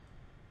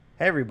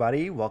Hey,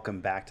 everybody, welcome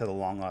back to the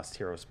Long Lost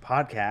Heroes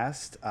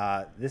podcast.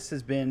 This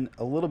has been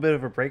a little bit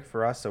of a break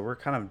for us, so we're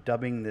kind of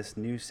dubbing this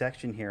new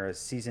section here as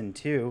season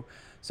two.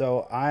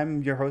 So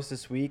I'm your host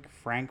this week,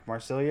 Frank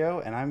Marsilio,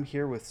 and I'm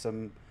here with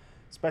some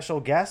special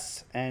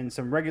guests and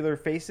some regular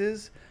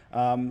faces.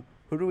 Who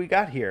do we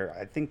got here?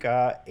 I think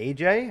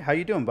AJ. How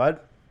you doing, bud?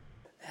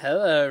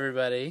 Hello,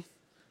 everybody.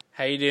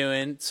 How you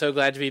doing? So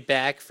glad to be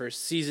back for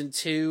season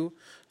 2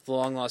 of the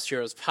Long Lost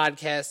Heroes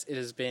podcast. It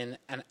has been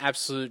an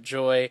absolute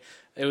joy.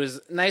 It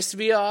was nice to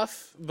be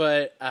off,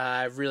 but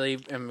I really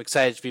am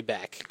excited to be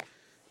back.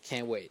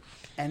 Can't wait.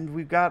 And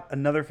we've got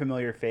another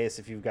familiar face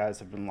if you guys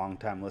have been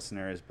longtime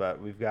listeners, but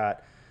we've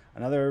got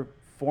another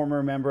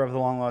former member of the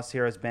Long Lost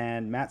Heroes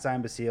band, Matt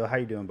Zion Basile. How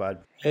you doing, bud?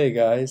 Hey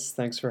guys,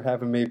 thanks for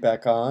having me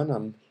back on.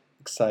 I'm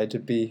excited to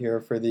be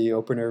here for the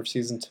opener of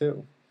season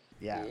 2.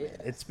 Yeah, Yeah. man.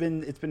 It's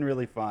been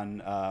really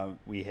fun.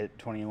 We hit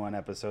 21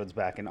 episodes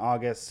back in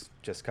August,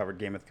 just covered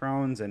Game of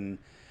Thrones, and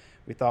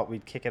we thought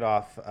we'd kick it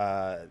off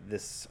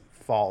this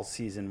fall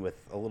season with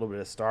a little bit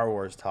of Star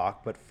Wars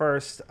talk. But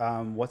first,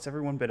 what's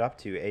everyone been up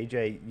to?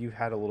 AJ, you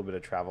had a little bit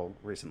of travel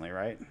recently,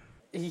 right?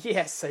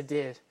 Yes, I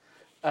did.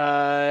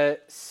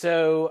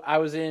 So I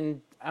was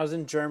in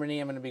Germany.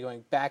 I'm going to be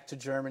going back to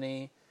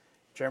Germany.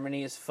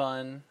 Germany is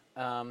fun.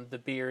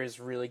 The beer is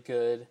really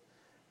good.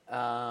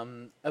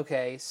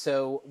 Okay,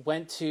 so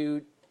went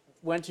to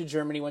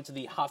Germany. Went to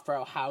the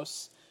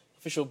Hofbrauhaus,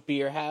 official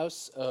beer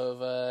house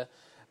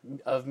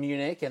of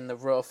Munich and the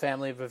royal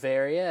family of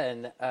Bavaria,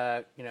 and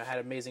had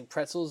amazing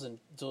pretzels and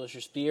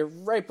delicious beer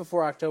right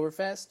before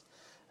Oktoberfest.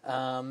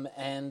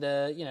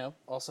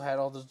 Also had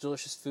all those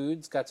delicious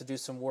foods. Got to do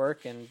some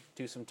work and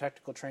do some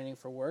technical training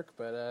for work,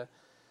 but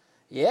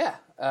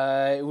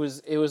it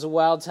was a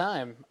wild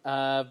time.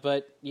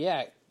 But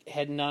yeah,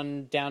 heading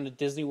on down to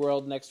Disney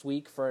World next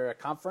week for a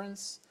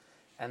conference,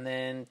 and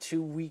then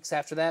 2 weeks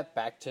after that,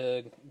 back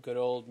to good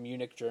old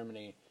Munich,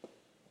 Germany.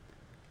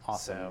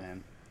 Awesome, So,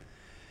 man.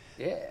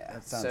 Yeah.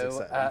 That sounds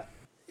exciting.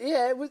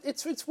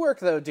 It's work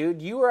though,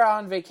 dude. You were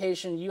on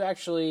vacation. You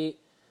actually,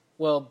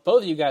 well,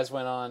 both of you guys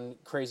went on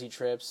crazy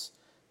trips.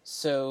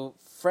 So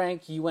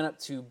Frank, you went up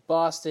to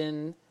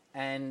Boston,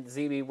 and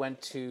ZB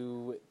went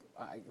to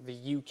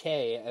the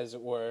UK, as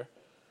it were.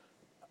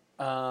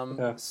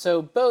 Yeah.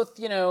 So both,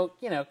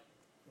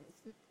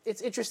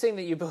 it's interesting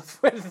that you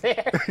both went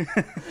there.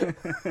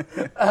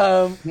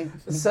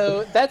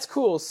 So that's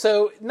cool.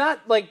 So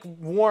not like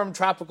warm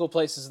tropical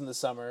places in the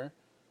summer.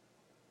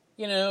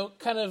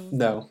 Kind of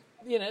No.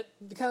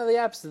 kind of the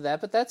opposite of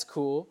that, but that's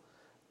cool.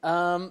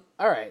 All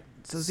right.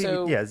 So,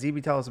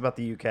 ZB, tell us about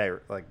the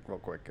UK, like, real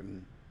quick,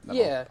 and then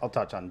Yeah. I'll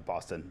touch on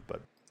Boston,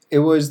 but... It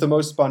was the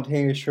most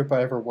spontaneous trip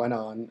I ever went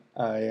on.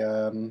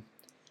 I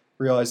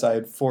realized I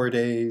had 4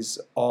 days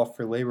off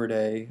for Labor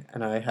Day,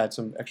 and I had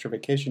some extra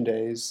vacation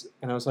days,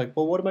 and I was like,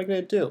 well, what am I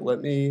going to do?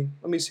 Let me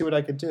see what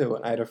I could do.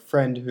 And I had a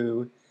friend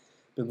who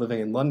been living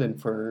in London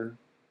for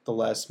the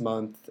last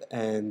month,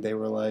 and they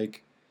were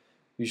like,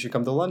 you should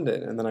come to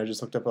London. And then I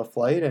just looked up a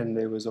flight, and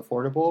it was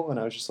affordable, and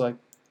I was just like,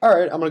 all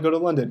right, I'm going to go to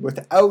London.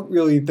 Without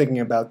really thinking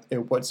about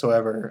it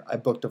whatsoever, I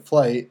booked a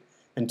flight,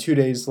 and 2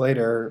 days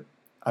later,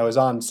 I was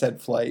on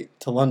said flight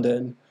to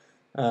London,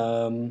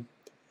 and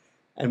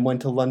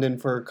went to London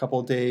for a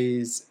couple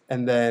days,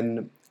 and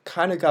then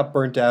kind of got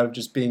burnt out of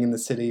just being in the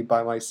city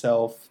by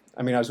myself.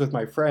 I mean, I was with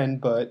my friend,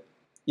 but,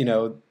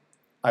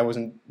 I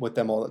wasn't with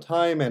them all the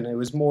time, and it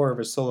was more of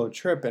a solo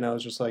trip, and I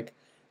was just like,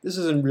 this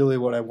isn't really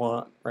what I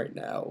want right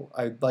now.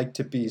 I'd like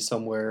to be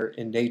somewhere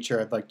in nature.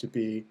 I'd like to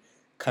be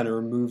kind of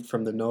removed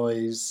from the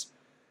noise.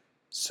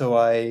 So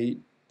I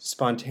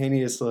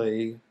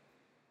spontaneously,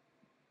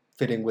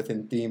 fitting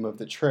within theme of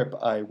the trip,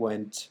 I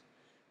went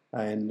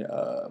and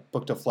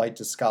booked a flight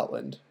to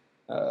Scotland,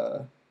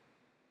 uh,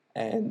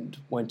 and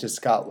went to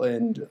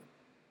Scotland,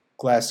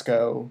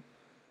 Glasgow,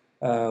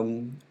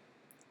 um,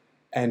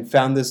 and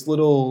found this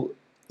little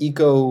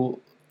eco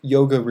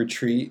yoga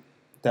retreat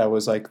that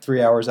was like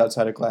 3 hours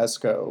outside of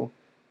Glasgow,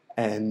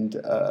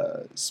 and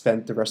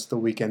spent the rest of the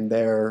weekend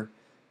there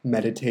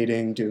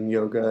meditating, doing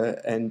yoga,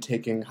 and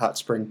taking hot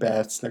spring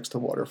baths next to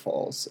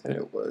waterfalls, and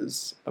it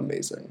was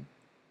amazing.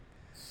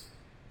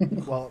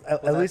 Well,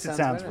 at Well, that least it sounds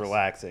sounds very nice.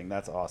 relaxing.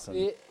 That's awesome.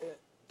 Yeah,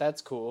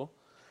 that's cool.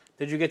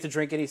 Did you get to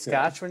drink any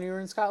scotch when you were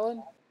in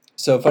Scotland?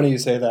 So funny you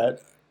say that.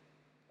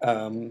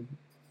 Um,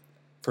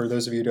 for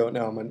those of you who don't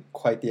know, I'm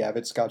quite the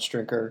avid Scotch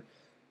drinker,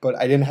 but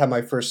I didn't have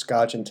my first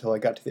Scotch until I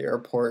got to the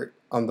airport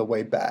on the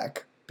way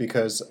back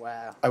because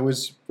Wow. I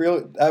was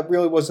real. That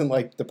really wasn't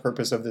like the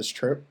purpose of this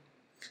trip.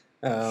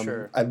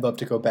 Sure. I'd love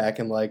to go back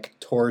and like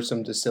tour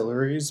some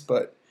distilleries,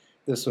 but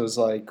this was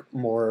like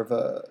more of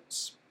a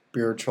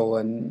spiritual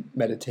and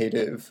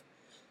meditative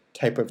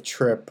type of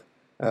trip.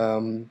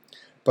 Um,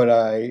 but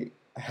I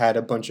had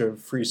a bunch of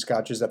free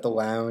scotches at the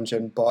lounge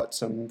and bought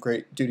some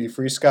great duty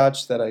free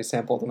scotch that I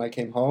sampled when I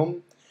came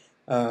home.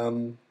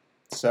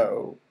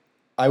 So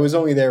I was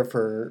only there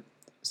for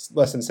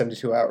less than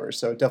 72 hours,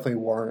 so it definitely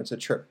warrants a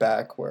trip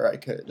back where I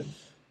could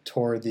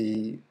tour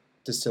the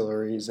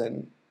distilleries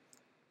and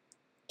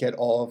get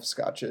all of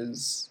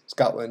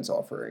Scotland's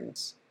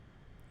offerings.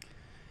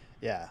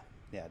 Yeah,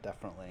 yeah,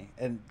 definitely.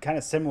 And kind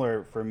of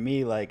similar for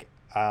me, like,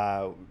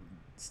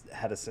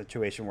 had a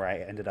situation where I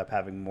ended up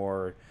having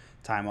more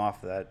time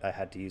off that I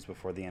had to use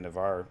before the end of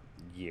our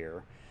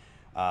year.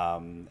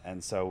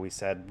 And so we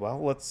said,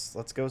 well,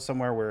 let's go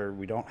somewhere where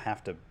we don't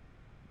have to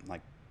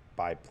like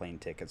buy plane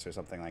tickets or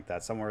something like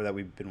that, somewhere that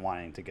we've been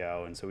wanting to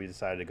go. And so we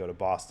decided to go to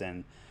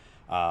Boston,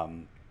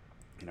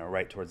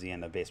 right towards the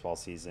end of baseball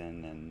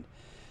season.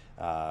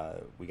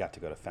 And we got to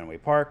go to Fenway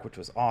Park, which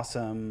was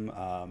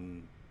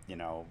awesome.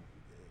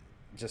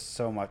 Just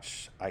so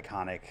much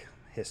iconic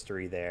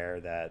history there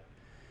that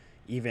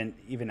even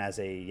as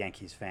a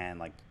Yankees fan,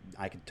 like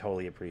I could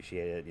totally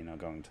appreciate it,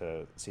 going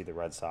to see the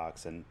Red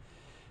Sox. And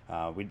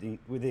we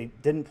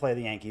didn't play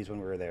the Yankees when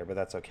we were there, but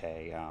that's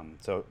okay.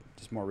 So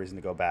just more reason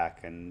to go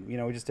back. And, we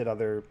just did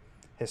other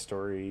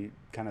history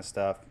kind of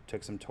stuff,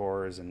 took some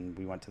tours, and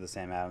we went to the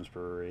Sam Adams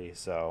Brewery.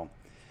 So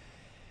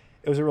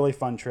it was a really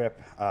fun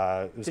trip.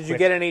 Did you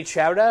get any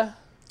chowder?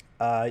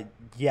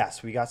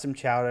 Yes, we got some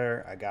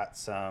chowder. I got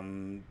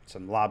some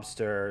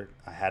lobster.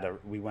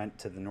 We went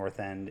to the North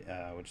End,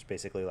 which is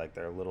basically like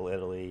their Little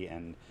Italy,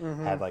 and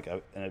had like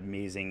an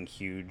amazing,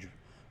 huge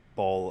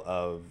bowl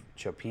of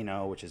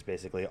cioppino, which is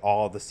basically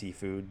all the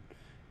seafood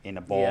in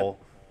a bowl,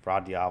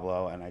 Fra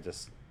Diavolo, and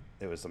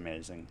it was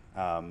amazing.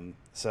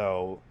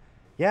 So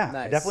yeah,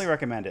 nice. I definitely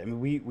recommend it. I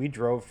mean, we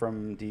drove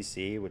from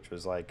DC, which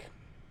was like,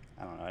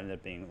 I don't know, it ended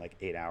up being like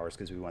 8 hours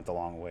because we went the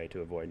long way to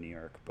avoid New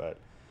York, but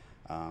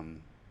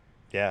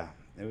yeah,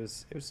 it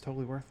was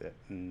totally worth it,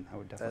 and I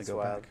would definitely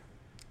go back.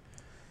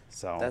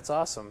 So that's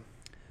awesome.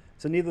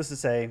 So needless to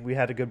say, we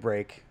had a good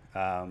break,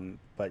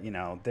 but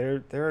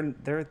there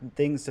are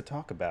things to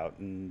talk about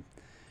and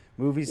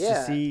movies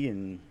to see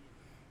and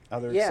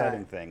other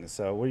exciting things.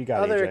 So what do you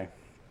got, AJ?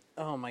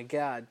 Oh my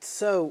God!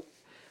 So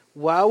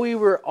while we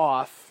were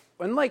off,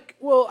 and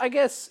I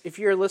guess if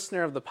you're a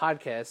listener of the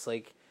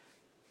podcast,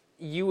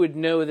 you would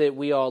know that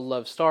we all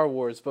love Star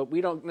Wars, but we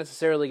don't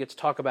necessarily get to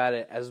talk about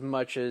it as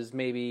much as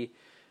maybe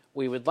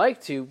we would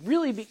like to,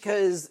 really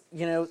because,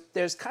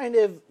 there's kind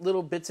of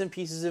little bits and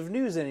pieces of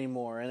news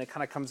anymore, and it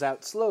kind of comes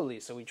out slowly,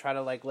 so we try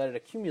to, let it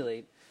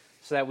accumulate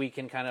so that we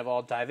can kind of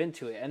all dive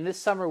into it. And this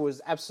summer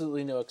was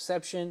absolutely no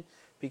exception,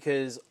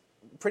 because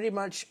pretty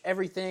much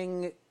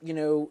everything,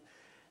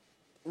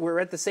 we're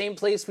at the same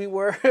place we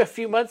were a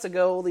few months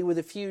ago, only with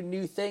a few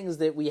new things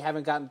that we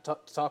haven't gotten to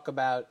talk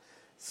about.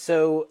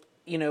 So,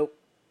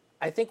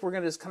 I think we're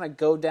going to just kind of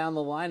go down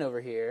the line over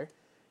here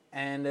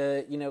and,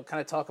 kind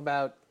of talk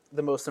about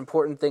the most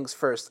important things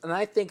first. And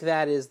I think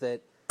that is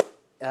that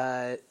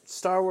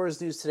Star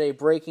Wars news today,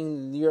 breaking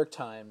in the New York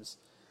Times,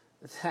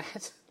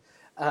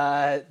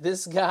 that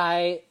this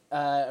guy,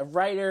 a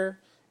writer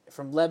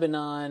from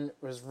Lebanon,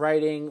 was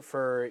writing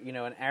for,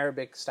 an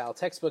Arabic-style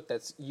textbook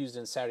that's used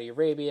in Saudi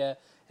Arabia,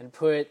 and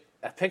put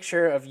a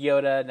picture of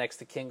Yoda next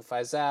to King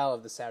Faisal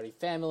of the Saudi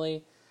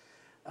family.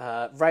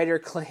 Writer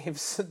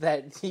claims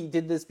that he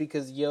did this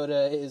because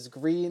Yoda is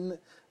green,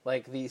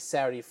 like the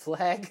Saudi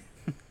flag,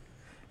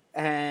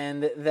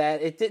 and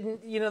that it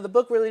didn't, the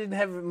book really didn't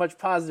have much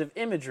positive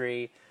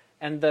imagery,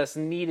 and thus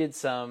needed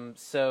some,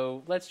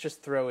 so let's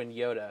just throw in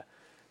Yoda.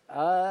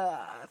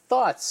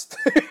 Thoughts?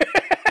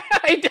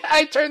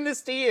 I turn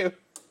this to you.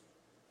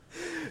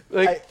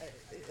 It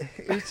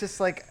was just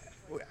like,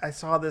 I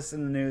saw this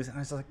in the news, and I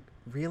was like,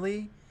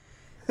 really?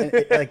 And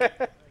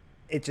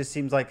it just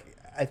seems like,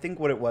 I think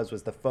what it was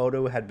the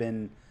photo had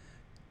been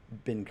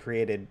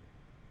created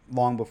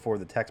long before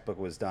the textbook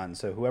was done.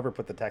 So whoever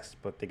put the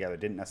textbook together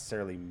didn't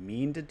necessarily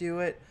mean to do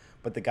it,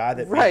 but the guy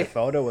that made the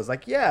photo was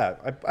like, yeah,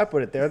 I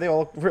put it there. They all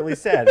look really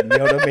sad, and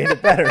Yoda made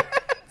it better.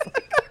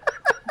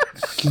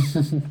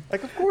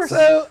 Of course.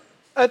 So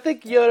I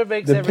think Yoda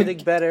makes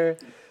everything better.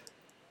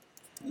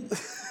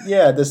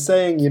 Yeah, the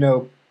saying,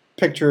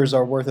 pictures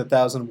are worth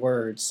 1,000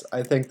 words.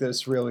 I think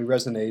this really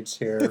resonates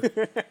here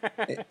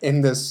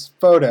in this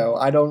photo.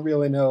 I don't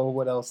really know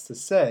what else to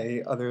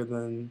say other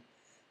than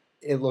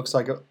it looks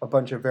like a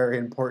bunch of very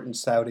important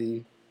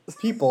Saudi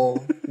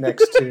people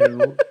next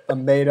to a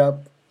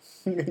made-up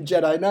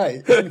Jedi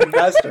Knight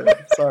master.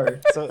 Sorry.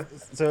 So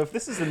if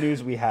this is the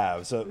news we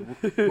have, so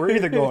we're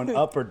either going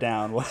up or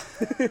down.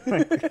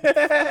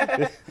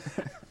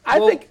 I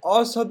think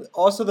also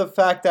the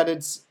fact that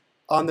it's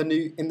in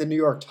the New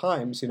York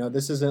Times,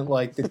 this isn't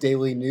like the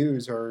Daily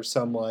News or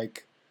some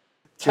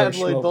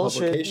tabloid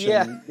bullshit.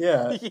 Publication.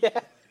 Yeah.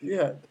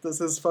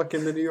 This is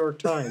fucking the New York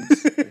Times.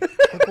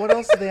 What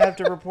else do they have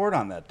to report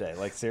on that day?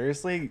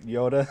 Seriously,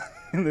 Yoda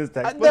in this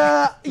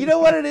textbook? You know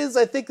what it is?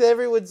 I think that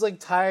everyone's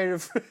tired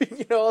of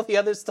all the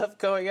other stuff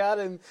going on,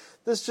 and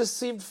this just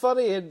seemed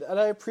funny, and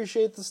I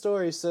appreciate the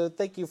story. So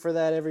thank you for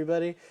that,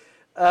 everybody.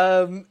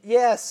 So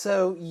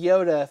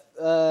Yoda.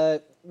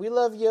 We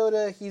love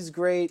Yoda. He's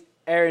great.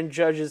 Aaron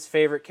Judge's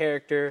favorite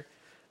character.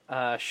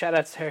 Shout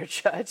out to Aaron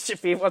Judge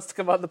if he wants to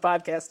come on the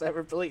podcast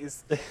ever,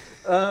 please.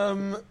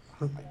 Oh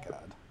my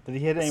God. Did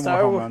he hit any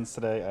more home runs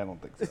today? I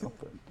don't think so.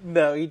 But.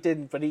 No, he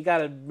didn't, but he got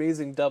an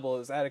amazing double. It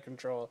was out of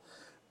control.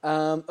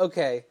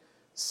 Okay.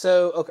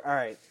 So, all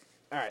right.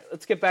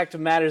 Let's get back to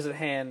matters at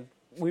hand.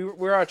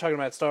 we are talking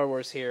about Star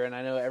Wars here, and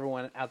I know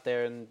everyone out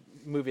there in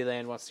movie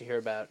land wants to hear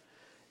about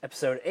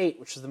Episode 8,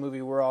 which is the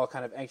movie we're all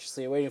kind of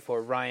anxiously awaiting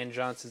for, Rian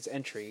Johnson's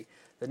entry,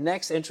 the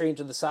next entry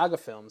into the saga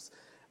films.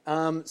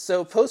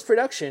 So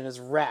post-production is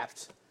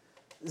wrapped.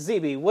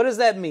 ZB, what does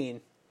that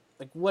mean?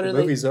 Like, what The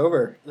movie's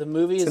over. The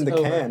movie It's is in the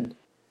over. can.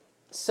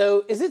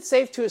 So is it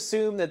safe to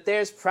assume that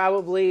there's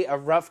probably a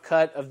rough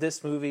cut of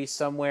this movie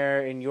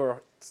somewhere in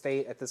your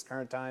state at this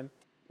current time?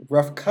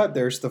 Rough cut.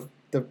 There's the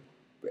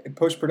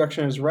post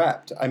production is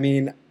wrapped. I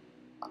mean,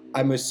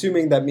 I'm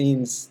assuming that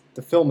means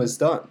the film is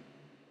done.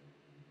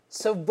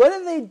 So what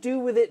do they do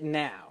with it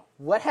now?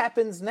 What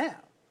happens now?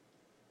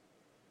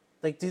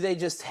 Like, do they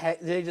just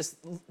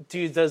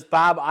does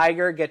Bob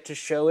Iger get to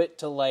show it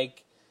to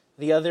like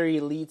the other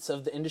elites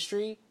of the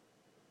industry?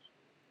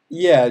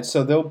 Yeah,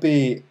 so there'll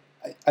be.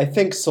 I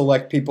think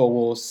select people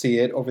will see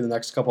it over the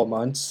next couple of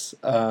months.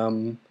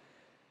 And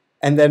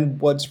then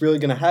what's really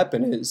going to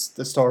happen is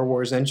the Star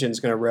Wars engine is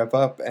going to rev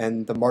up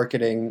and the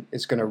marketing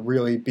is going to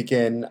really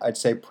begin, I'd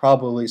say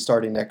probably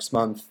starting next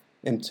month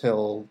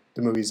until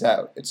the movie's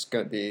out. It's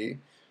going to be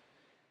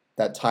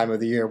that time of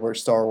the year where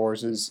Star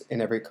Wars is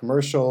in every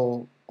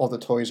commercial, all the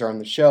toys are on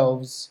the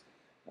shelves,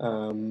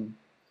 and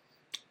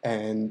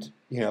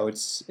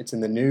it's in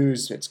the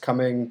news, it's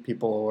coming,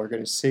 people are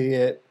going to see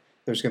it.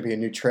 There's going to be a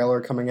new trailer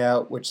coming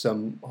out, which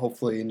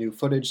hopefully new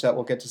footage that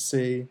we'll get to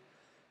see,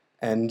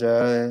 and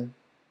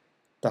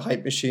the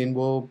hype machine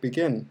will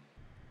begin.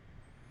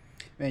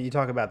 Man, you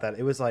talk about that.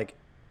 It was like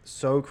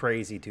so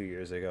crazy 2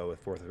 years ago with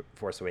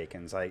Force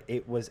Awakens. Like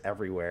it was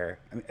everywhere.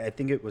 I mean, I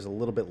think it was a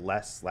little bit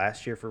less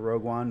last year for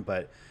Rogue One,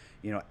 but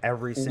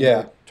every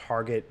single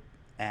Target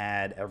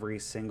ad, every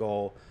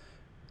single,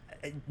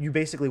 you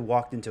basically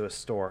walked into a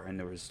store and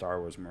there was Star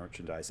Wars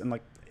merchandise, and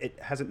like it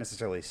hasn't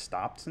necessarily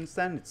stopped since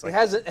then. It's like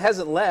It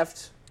hasn't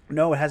left.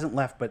 No, it hasn't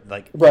left, but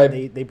like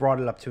Right. they brought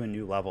it up to a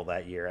new level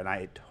that year, and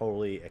I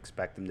totally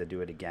expect them to do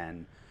it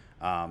again.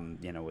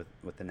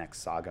 With the next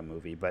saga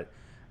movie. But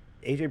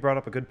AJ brought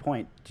up a good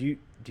point. Do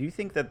you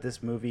think that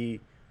this movie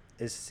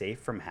is safe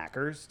from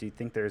hackers? Do you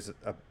think there's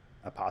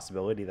a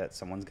possibility that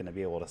someone's going to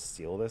be able to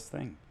steal this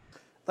thing?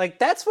 Like,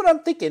 that's what I'm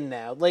thinking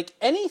now. Like,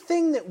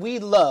 anything that we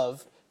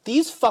love,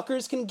 these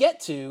fuckers can get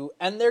to,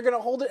 and they're going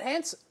to hold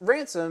it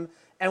ransom.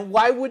 And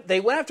why would they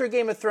went after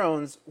Game of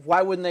Thrones?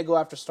 Why wouldn't they go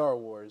after Star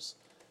Wars?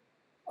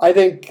 I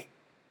think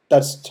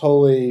that's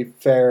totally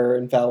fair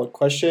and valid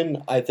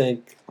question. I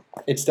think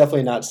it's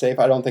definitely not safe.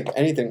 I don't think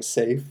anything's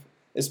safe,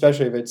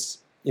 especially if it's,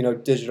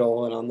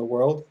 digital and on the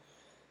world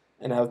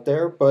and out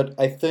there. But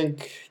I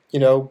think,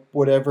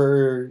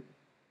 whatever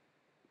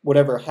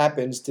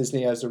happens,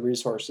 Disney has the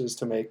resources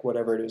to make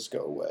whatever it is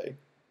go away.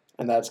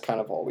 And that's kind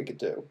of all we could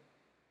do.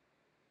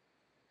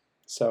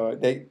 So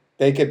they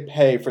could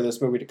pay for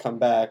this movie to come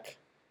back,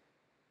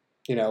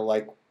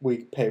 like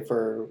we pay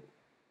for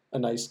a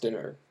nice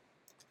dinner.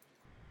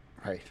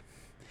 Right.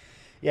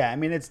 Yeah, I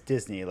mean, it's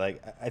Disney.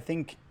 Like, I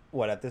think,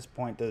 at this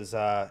point, is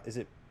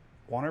it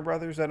Warner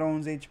Brothers that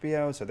owns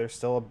HBO? So they're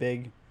still a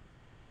big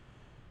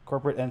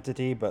corporate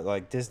entity, but,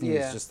 like, Disney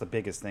is just the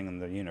biggest thing in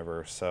the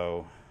universe.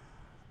 So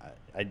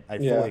I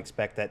fully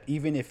expect that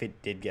even if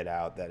it did get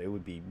out, that it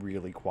would be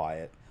really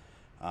quiet.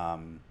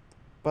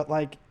 But,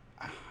 like,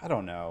 I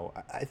don't know.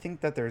 I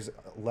think that there's a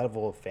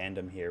level of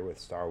fandom here with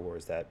Star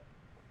Wars that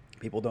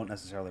people don't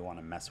necessarily want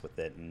to mess with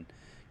it. And,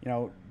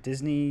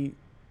 Disney...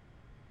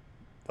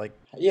 Like,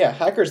 yeah,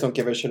 hackers don't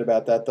give a shit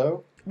about that,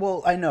 though.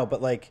 Well, I know,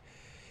 but like,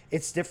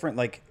 it's different.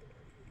 Like,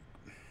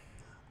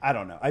 I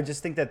don't know. I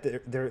just think that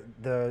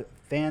the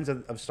fans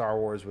of Star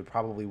Wars would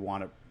probably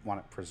want it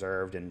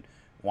preserved and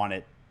want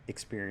it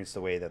experienced the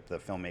way that the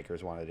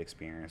filmmakers want it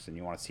experienced, and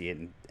you want to see it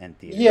in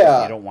theaters.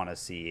 Yeah. You don't want to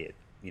see it,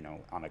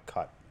 on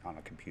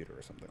a computer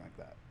or something like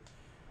that.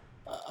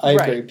 I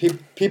agree.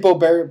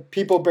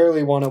 People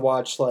barely want to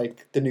watch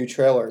like the new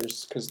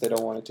trailers because they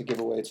don't want it to give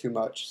away too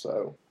much.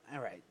 So. All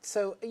right.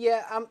 So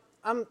yeah,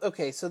 I'm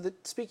okay. So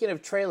speaking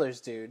of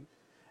trailers, dude,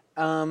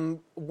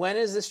 when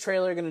is this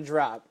trailer going to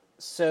drop?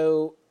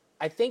 So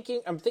I'm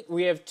thinking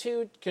we have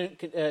two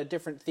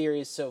different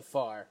theories so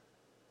far.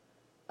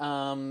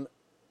 I'm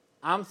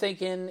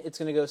thinking it's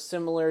going to go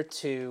similar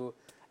to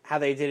how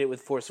they did it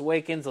with Force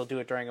Awakens. They'll do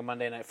it during a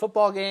Monday Night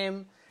Football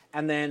game,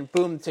 and then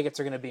boom, the tickets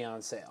are going to be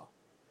on sale.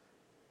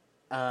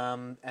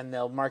 And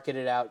they'll market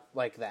it out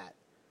like that.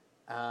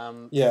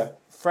 Yeah.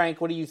 Frank,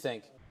 what do you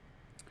think?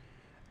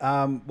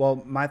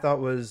 Well, my thought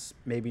was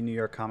maybe New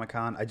York Comic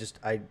Con.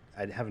 I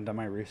haven't done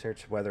my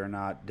research whether or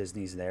not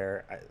Disney's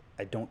there.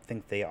 I don't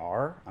think they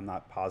are. I'm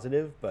not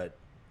positive, but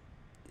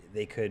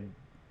they could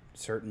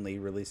certainly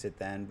release it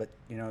then. But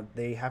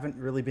they haven't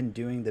really been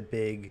doing the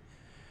big,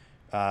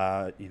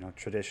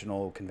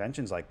 traditional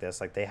conventions like this.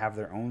 Like they have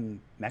their own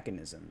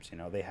mechanisms.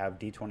 They have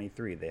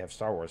D23. They have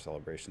Star Wars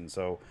Celebration.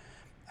 So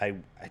I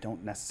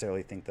don't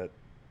necessarily think that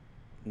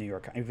New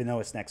York, even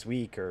though it's next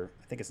week, or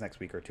I think it's next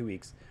week or 2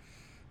 weeks.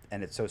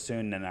 And it's so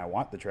soon, and I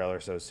want the trailer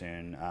so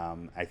soon.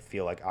 I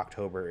feel like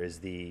October is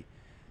the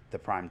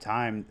prime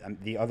time.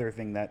 The other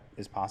thing that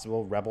is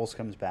possible, Rebels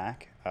comes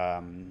back.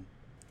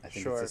 I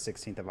think Sure. it's the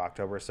 16th of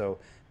October, so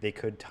they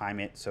could time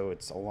it so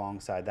it's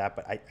alongside that.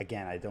 But I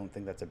don't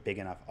think that's a big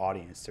enough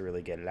audience to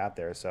really get it out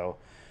there. So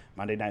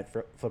Monday Night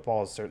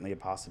Football is certainly a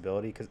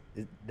possibility because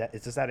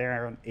does that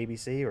air on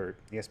ABC or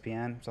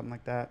ESPN, something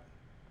like that?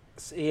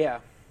 Yeah.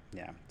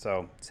 Yeah.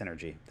 So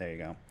synergy. There you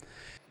go.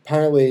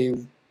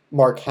 Apparently,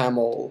 Mark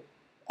Hamill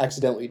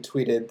accidentally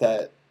tweeted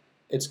that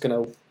it's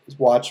going to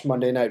watch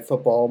Monday Night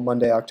Football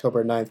Monday,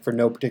 October 9th for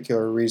no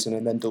particular reason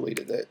and then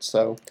deleted it.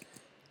 So,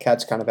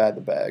 Cat's kind of out of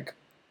the bag.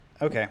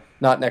 Okay.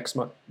 Not next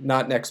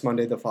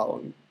Monday, the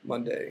following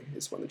Monday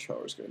is when the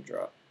trailer is going to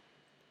drop.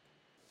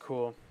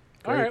 Cool.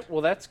 Great. All right.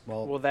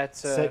 Well, that's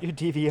set your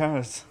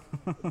DVRs.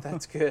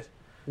 that's good.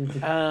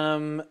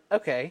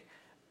 Okay.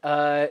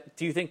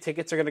 Do you think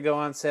tickets are going to go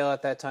on sale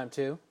at that time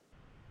too?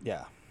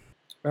 Yeah.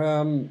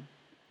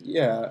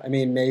 Yeah, I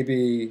mean,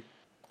 maybe.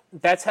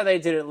 That's how they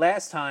did it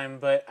last time,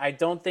 but I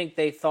don't think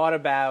they thought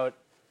about,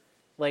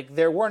 like,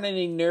 there weren't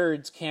any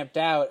nerds camped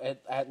out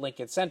at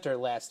Lincoln Center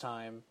last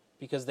time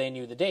because they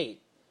knew the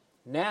date.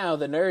 Now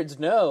the nerds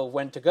know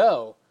when to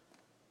go.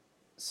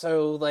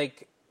 So,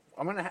 like,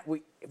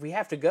 we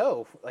have to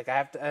go. Like,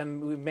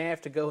 we may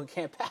have to go and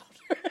camp out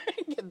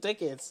and get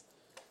tickets.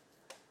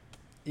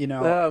 You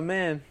know, Oh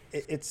man,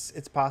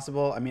 it's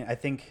possible. I mean, I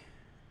think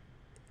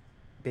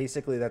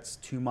basically that's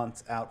 2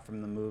 months out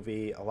from the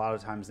movie. A lot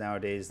of times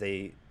nowadays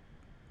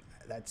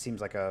that seems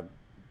like an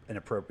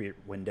appropriate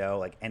window.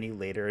 Like any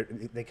later,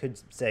 they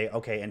could say,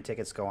 okay, and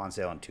tickets go on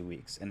sale in 2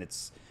 weeks, and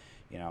it's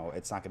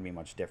it's not going to be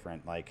much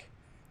different. Like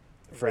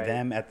for Right.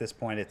 them at this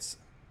point,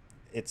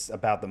 it's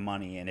about the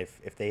money, and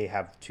if they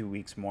have 2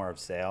 weeks more of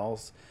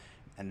sales,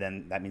 and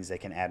then that means they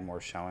can add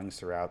more showings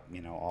throughout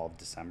all of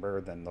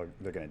December, then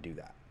they're going to do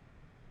that.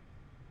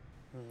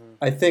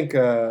 I think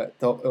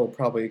it'll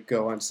probably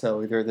go on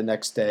sale either the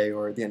next day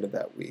or the end of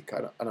that week.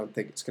 I don't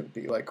think it's going to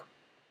be like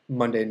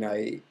Monday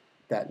night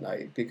that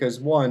night because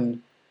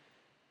one,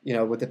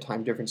 with the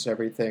time difference and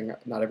everything,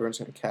 not everyone's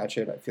going to catch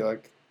it. I feel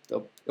like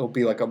it'll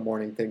be like a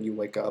morning thing. You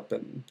wake up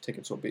and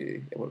tickets will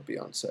be able to be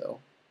on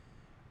sale.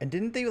 And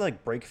didn't they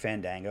like break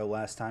Fandango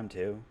last time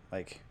too?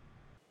 Like,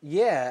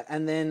 yeah.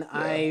 And then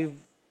I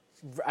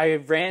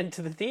ran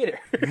to the theater.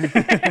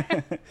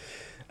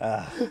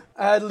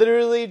 I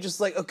literally just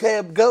like, okay,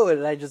 I'm going,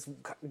 and I just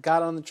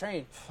got on the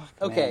train.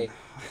 Okay, man.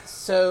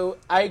 So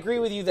I agree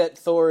with you that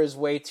Thor is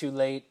way too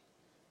late.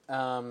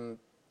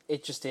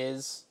 It just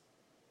is.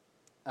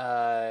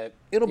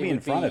 it'll be in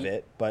front of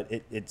it, but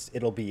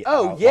it'll be.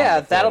 Oh out yeah,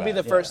 long before that'll be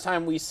that. the first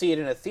time we see it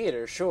in a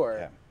theater, sure.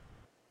 Yeah.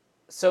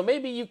 So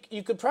maybe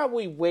you could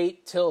probably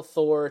wait till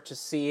Thor to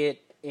see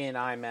it in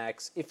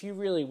IMAX if you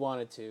really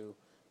wanted to,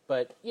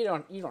 but you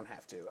don't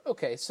have to.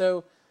 Okay,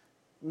 so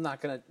I'm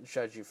not going to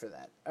judge you for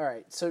that. All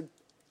right, so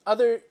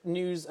other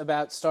news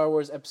about Star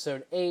Wars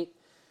Episode 8,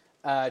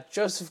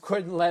 Joseph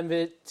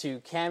Gordon-Levitt to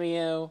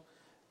cameo.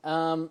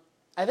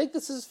 I think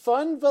this is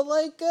fun, but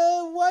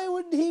why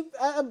would he?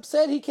 I'm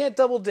sad he can't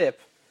double dip.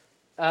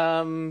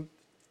 I'm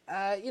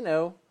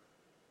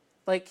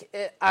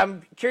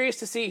curious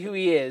to see who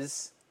he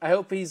is. I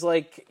hope he's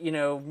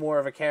more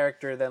of a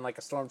character than like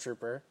a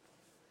stormtrooper.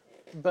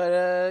 But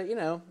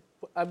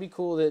I'd be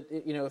cool that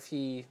if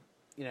he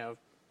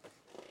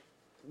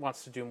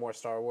wants to do more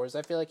Star Wars,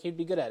 I feel like he'd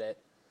be good at it.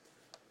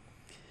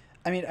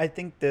 I mean, I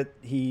think that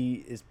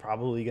he is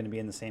probably going to be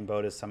in the same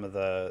boat as some of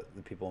the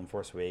people in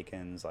Force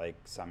Awakens, like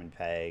Simon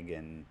Pegg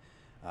and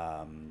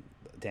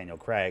Daniel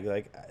Craig.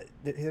 Like,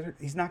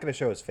 he's not going to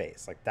show his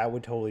face. Like, that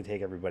would totally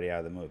take everybody out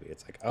of the movie.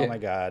 It's like, oh my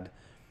God,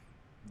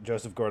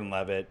 Joseph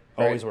Gordon-Levitt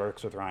always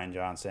works with Rian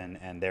Johnson,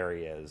 and there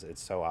he is.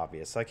 It's so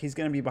obvious. Like, he's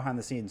going to be behind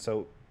the scenes,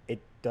 so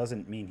it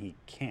doesn't mean he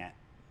can't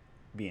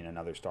be in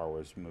another Star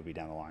Wars movie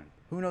down the line.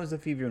 Who knows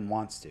if he even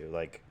wants to?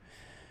 Like,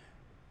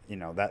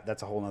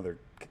 that's a whole other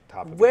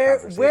topic.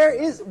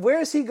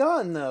 Where is he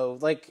gone though?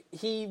 Like,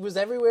 he was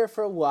everywhere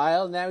for a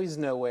while. Now he's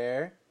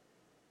nowhere.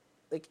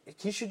 Like,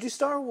 he should do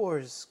Star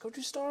Wars. Go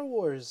do Star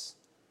Wars.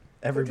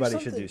 Everybody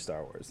should do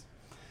Star Wars.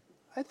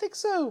 I think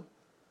so.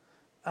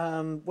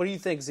 What do you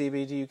think,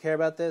 ZB? Do you care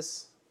about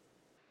this?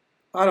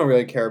 I don't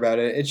really care about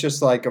it. It's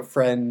just like a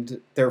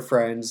friend, they're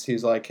friends.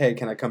 He's like, hey,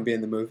 can I come be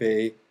in the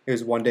movie? It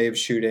was one day of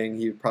shooting.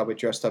 He probably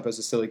dressed up as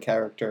a silly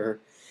character.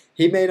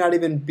 He may not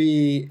even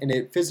be in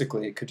it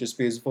physically. It could just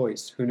be his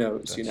voice. Who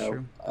knows? That's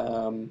true.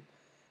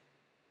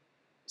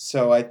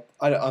 So I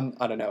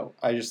don't know.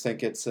 I just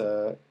think it's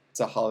a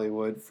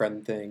Hollywood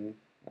friend thing.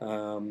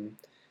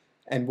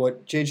 And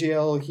what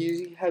JGL,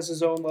 he has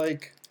his own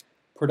like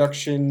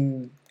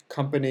production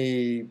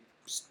company,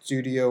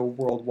 studio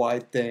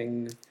worldwide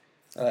thing,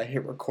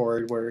 Hit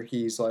Record, where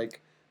he's like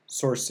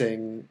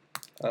sourcing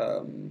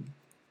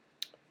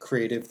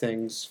creative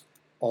things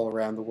all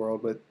around the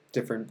world with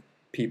different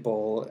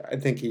people. I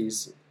think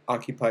he's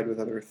occupied with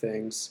other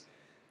things.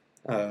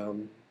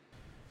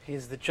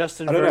 He's the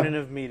Justin Vernon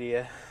of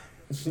media.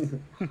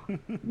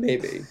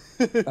 Maybe.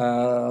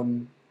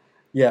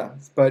 Yeah,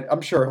 but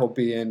I'm sure he'll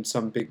be in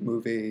some big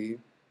movie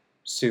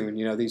soon.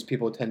 These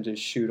people tend to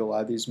shoot a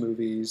lot of these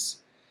movies,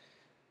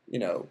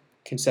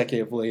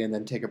 consecutively and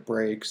then take a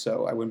break.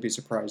 So I wouldn't be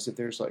surprised if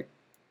there's like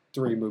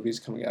 3 movies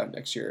coming out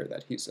next year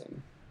that he's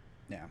in.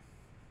 Yeah.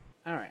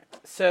 All right.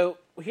 So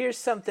here's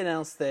something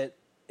else that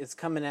is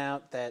coming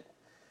out that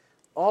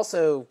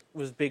also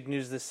was big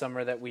news this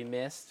summer that we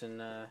missed,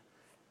 and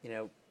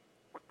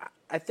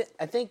I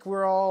think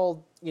we're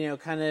all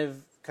kind of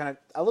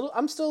a little.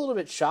 I'm still a little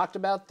bit shocked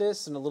about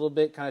this, and a little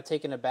bit kind of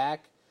taken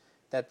aback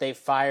that they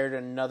fired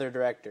another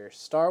director.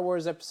 Star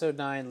Wars Episode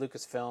 9,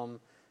 Lucasfilm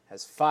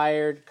has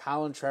fired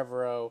Colin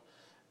Trevorrow,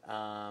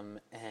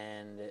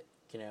 and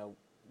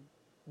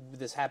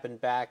this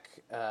happened back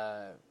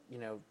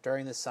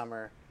during the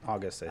summer.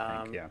 August,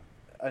 I think. Yeah.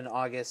 In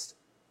August.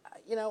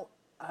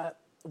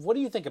 What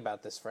do you think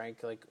about this, Frank?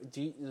 Like,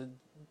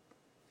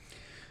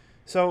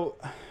 So,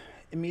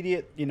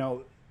 immediate,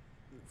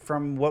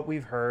 from what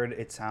we've heard,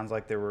 it sounds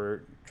like there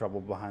were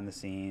trouble behind the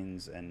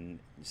scenes, and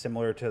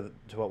similar to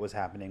what was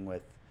happening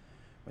with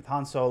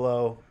Han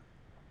Solo,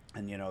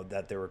 and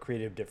that there were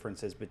creative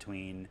differences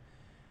between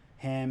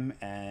him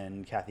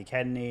and Kathy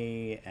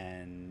Kennedy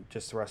and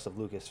just the rest of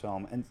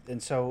Lucasfilm,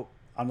 and so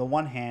on the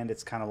one hand,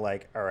 it's kind of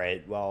like, all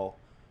right, well,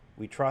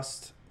 we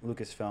trust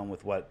Lucasfilm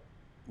with what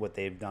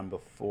they've done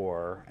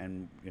before,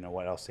 and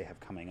what else they have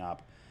coming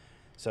up,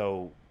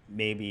 so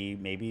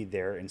maybe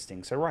their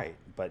instincts are right,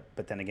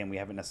 but then again, we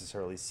haven't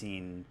necessarily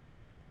seen.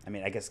 I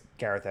mean, I guess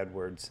Gareth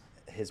Edwards,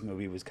 his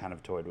movie was kind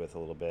of toyed with a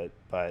little bit,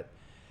 but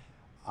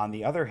on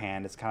the other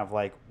hand, it's kind of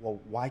like, well,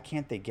 why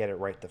can't they get it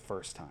right the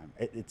first time?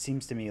 It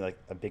seems to me like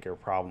a bigger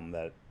problem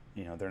that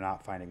they're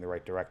not finding the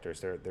right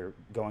directors. They're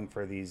going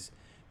for these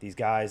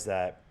guys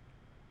that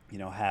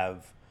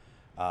have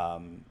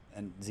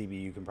and ZB,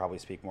 you can probably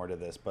speak more to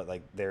this, but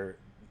like they're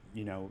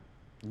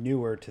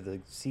newer to the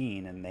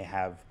scene, and they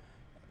have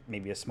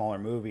maybe a smaller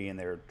movie, and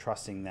they're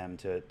trusting them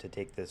to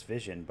take this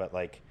vision, but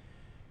like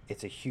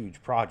it's a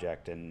huge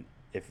project, and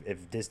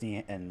if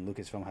Disney and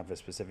Lucasfilm have a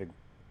specific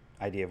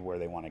idea of where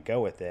they want to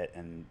go with it,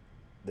 and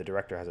the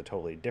director has a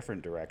totally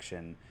different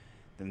direction,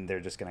 then they're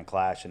just going to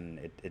clash, and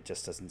it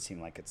just doesn't seem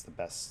like it's the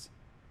best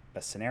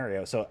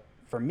scenario. So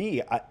for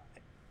me,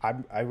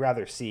 I'd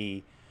rather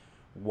see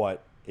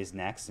what is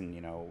next, and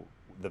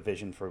the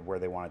vision for where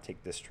they want to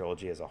take this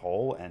trilogy as a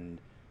whole, and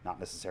not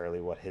necessarily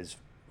what his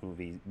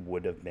movie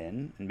would have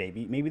been. And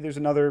maybe there's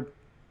another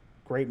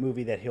great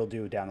movie that he'll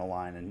do down the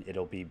line, and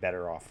it'll be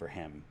better off for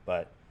him.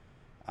 But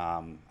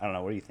I don't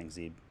know. What do you think,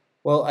 Zeb?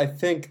 Well, I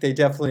think they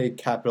definitely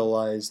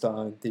capitalized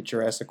on the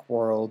Jurassic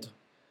World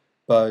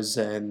buzz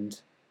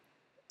and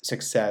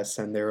success,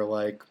 and they were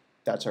like,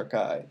 that's our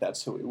guy,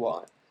 that's who we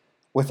want,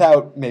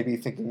 without maybe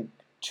thinking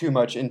too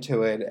much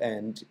into it.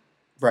 And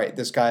right,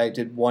 this guy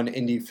did one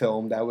indie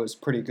film that was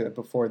pretty good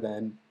before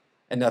then,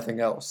 and nothing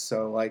else.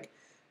 So like,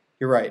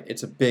 you're right,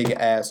 it's a big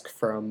ask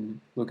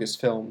from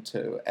Lucasfilm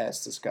to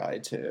ask this guy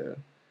to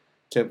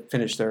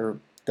finish their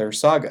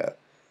saga.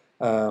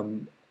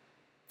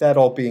 That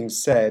all being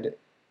said,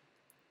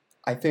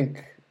 I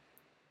think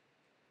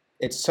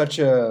it's such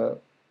a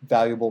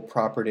valuable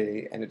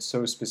property, and it's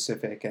so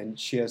specific, and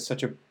she has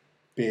such a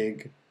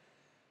big,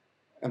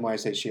 and when I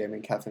say she, I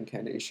mean Kathleen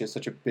Kennedy, she has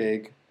such a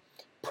big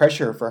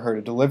pressure for her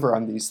to deliver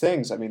on these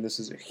things. I mean, this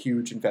is a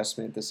huge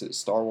investment. This is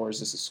Star Wars.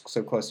 This is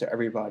so close to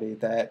everybody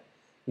that,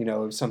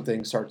 if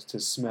something starts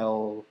to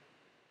smell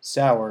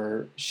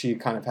sour, she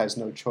kind of has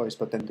no choice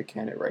but then to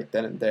can it right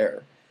then and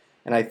there.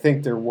 And I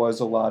think there was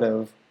a lot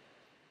of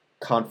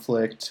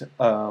conflict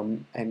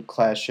and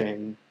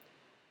clashing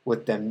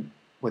with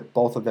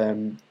both of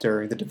them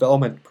during the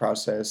development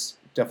process,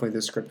 definitely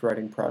the script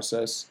writing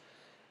process,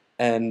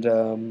 and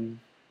you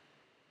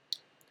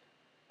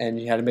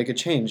had to make a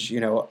change.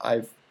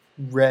 I've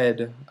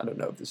read, I don't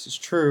know if this is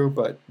true,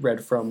 but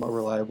read from a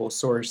reliable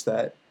source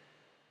that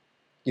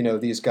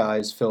these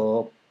guys,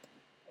 Philip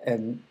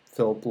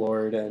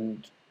Lord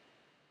and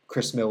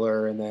Chris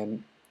Miller, and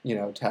then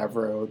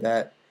Favreau,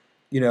 that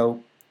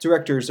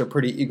directors are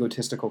pretty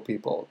egotistical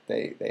people.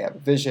 They have a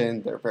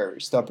vision. They're very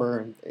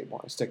stubborn. They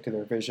want to stick to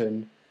their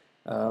vision.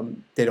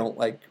 They don't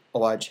like a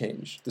lot of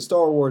change. The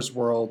Star Wars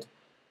world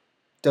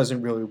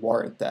doesn't really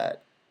warrant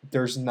that.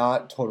 There's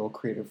not total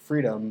creative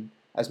freedom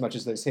as much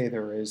as they say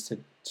there is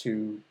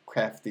to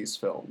craft these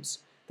films.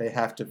 They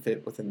have to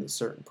fit within this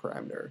certain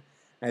parameter.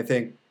 And I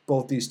think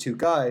both these two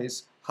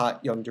guys,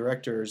 hot young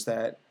directors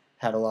that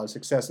had a lot of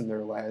success in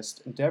their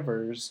last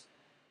endeavors,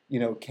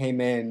 came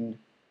in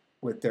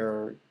with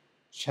their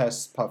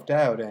chests puffed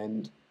out,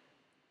 and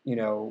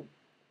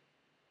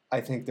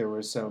I think there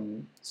was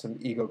some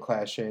ego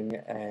clashing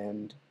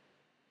and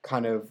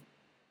kind of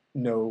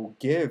no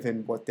give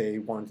in what they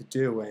wanted to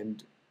do,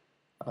 and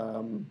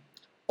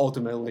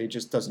ultimately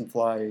just doesn't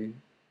fly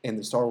in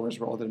the Star Wars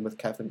world and with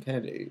Kathleen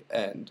Kennedy.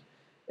 And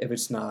if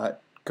it's not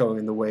going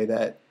in the way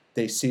that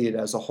they see it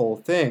as a whole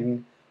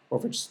thing, or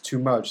if it's too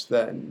much,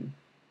 then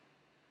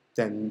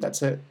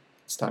that's it.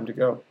 It's time to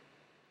go.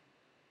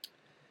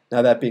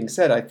 Now, that being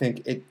said, I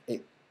think it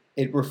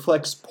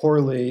reflects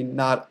poorly,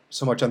 not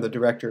so much on the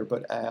director,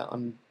 but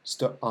on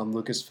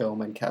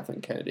Lucasfilm and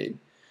Kathleen Kennedy.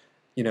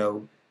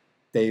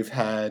 They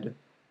fired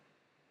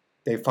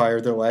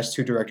their last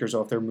two directors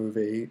off their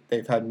movie.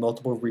 They've had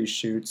multiple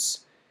reshoots.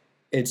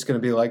 it's going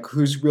to be like,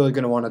 who's really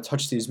going to want to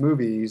touch these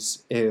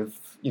movies if,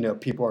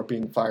 people are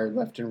being fired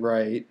left and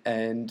right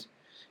and,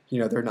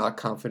 they're not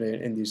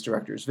confident in these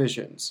directors'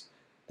 visions.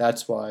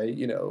 That's why,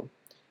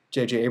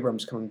 J.J.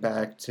 Abrams coming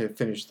back to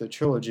finish the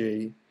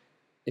trilogy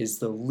is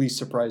the least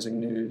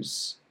surprising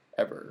news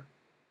ever.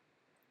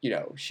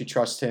 She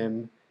trusts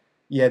him.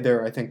 Yeah,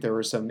 I think there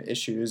were some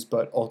issues,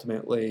 but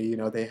ultimately,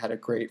 they had a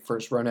great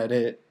first run at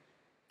it.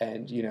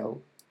 And,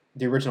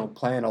 the original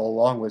plan all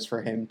along was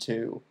for him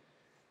to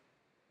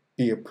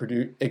be a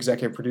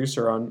executive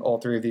producer on all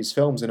three of these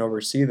films and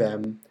oversee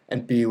them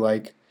and be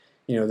like,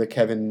 the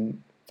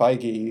Kevin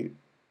Feige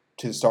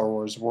to the Star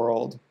Wars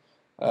world.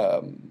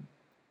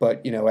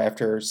 But,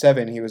 after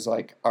 7, he was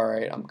like, all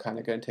right, I'm kind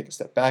of going to take a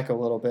step back a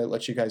little bit,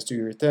 let you guys do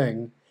your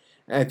thing.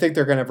 And I think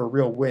they're going to have a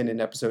real win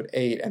in episode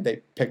 8, and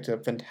they picked a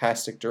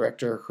fantastic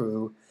director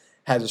who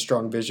has a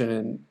strong vision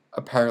and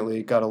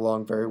apparently got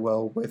along very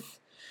well with,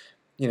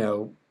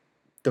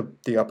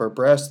 the upper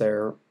brass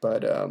there.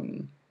 But,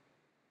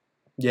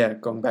 yeah,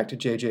 going back to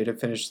JJ to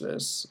finish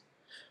this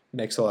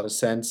makes a lot of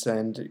sense.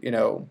 And,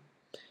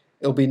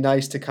 it'll be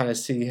nice to kind of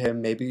see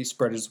him maybe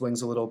spread his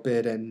wings a little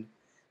bit and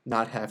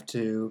not have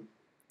to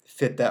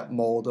fit that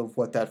mold of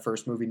what that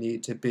first movie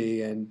needed to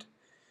be and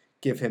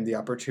give him the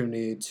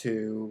opportunity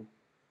to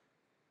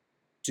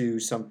do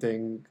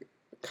something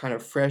kind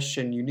of fresh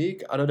and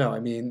unique. I don't know.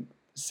 I mean,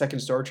 second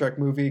Star Trek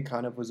movie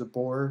kind of was a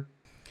bore,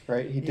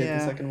 right? He did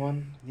the second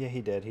one? Yeah, he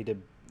did. He did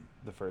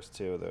the first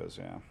 2 of those,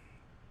 yeah.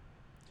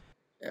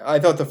 I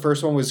thought the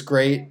first one was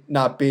great.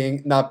 Not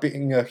being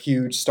a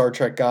huge Star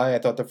Trek guy, I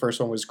thought the first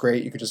one was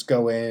great. You could just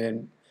go in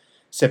and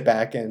sit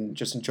back and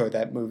just enjoy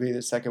that movie.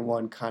 The second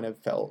one kind of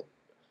felt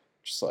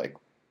just like,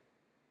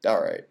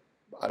 all right,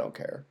 I don't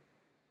care.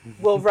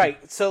 Well,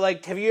 right. So,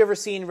 like, have you ever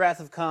seen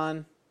Wrath of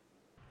Khan?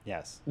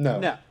 Yes.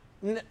 No.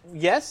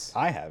 Yes?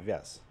 I have,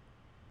 yes.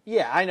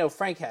 Yeah, I know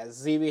Frank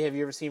has. ZB, have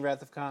you ever seen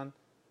Wrath of Khan?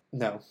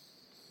 No.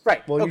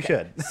 Right. Well, okay. you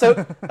should.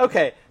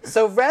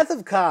 So Wrath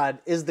of Khan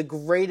is the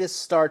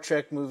greatest Star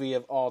Trek movie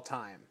of all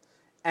time.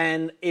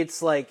 And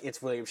it's William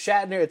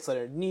Shatner, it's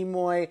Leonard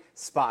Nimoy,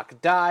 Spock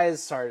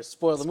dies. Sorry to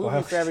spoil the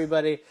movie for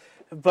everybody,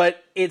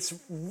 but it's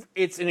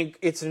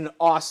an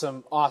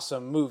awesome,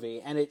 awesome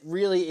movie, and it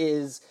really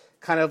is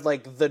kind of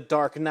like the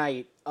Dark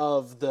Knight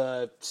of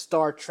the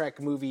Star Trek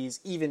movies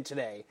even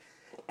today.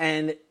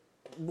 And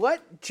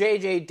what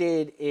JJ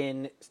did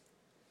in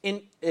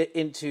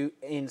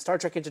Star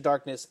Trek Into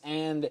Darkness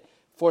and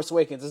Force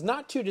Awakens is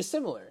not too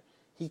dissimilar.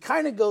 He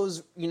kind of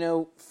goes,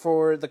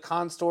 for the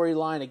Khan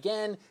storyline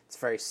again. It's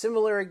very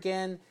similar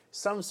again.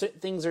 Some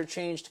things are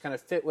changed to kind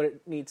of fit what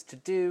it needs to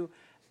do,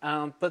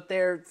 but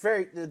they're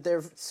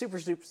super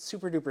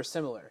duper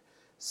similar.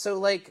 So,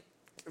 like,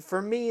 for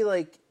me,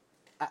 like,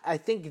 I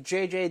think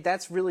JJ,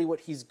 that's really what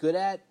he's good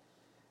at.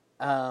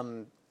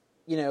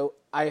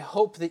 I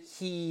hope that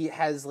he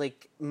has,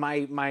 like,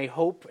 my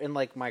hope and,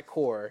 like, my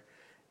core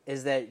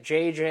is that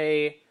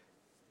JJ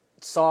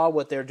saw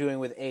what they're doing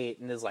with 8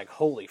 and is like,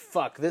 holy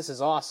fuck, this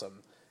is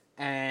awesome.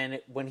 And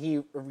when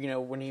he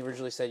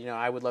originally said,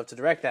 I would love to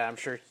direct that, I'm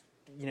sure,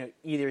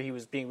 either he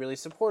was being really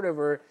supportive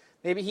or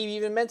maybe he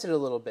even meant it a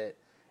little bit.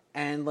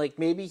 And, like,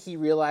 maybe he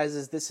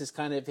realizes this is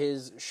kind of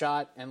his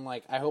shot, and,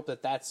 like, I hope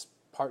that that's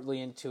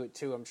partly into it,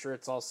 too. I'm sure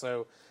it's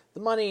also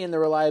the money and the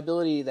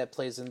reliability that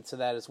plays into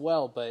that as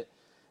well. But,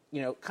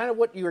 kind of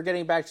what you were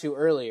getting back to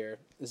earlier,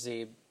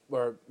 Zeeb,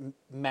 or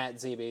Matt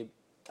Zeeby,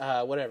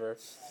 whatever.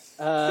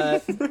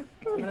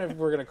 Whatever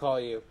we're going to call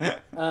you.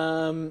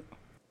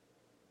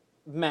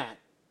 Matt,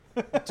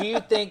 do you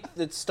think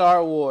that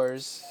Star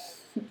Wars,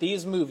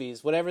 these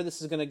movies, whatever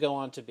this is going to go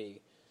on to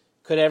be,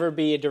 could ever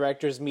be a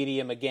director's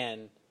medium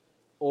again?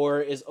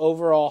 Or is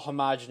overall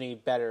homogeny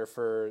better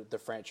for the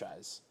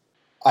franchise?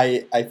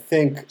 I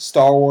think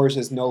Star Wars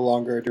is no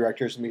longer a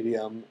director's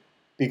medium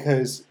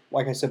because,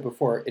 like I said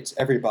before, it's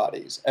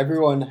everybody's.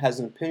 Everyone has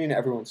an opinion.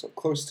 Everyone's so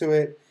close to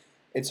it.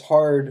 It's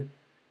hard.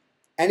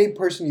 Any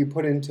person you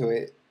put into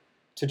it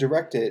to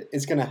direct it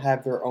is going to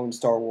have their own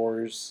Star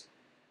Wars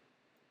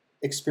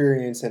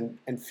experience and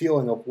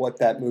feeling of what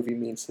that movie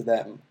means to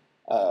them.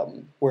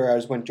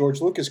 Whereas when George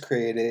Lucas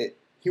created it,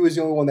 he was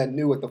the only one that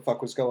knew what the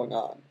fuck was going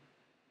on.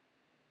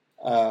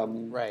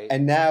 Right.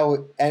 And now,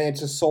 and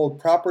it's a sold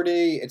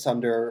property. It's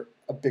under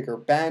a bigger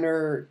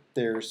banner.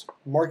 There's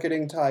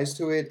marketing ties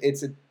to it.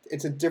 It's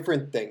a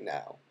different thing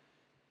now.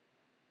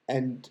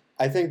 And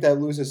I think that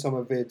loses some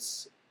of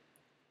its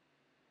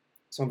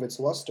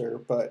luster,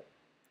 but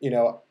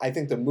I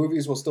think the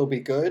movies will still be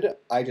good.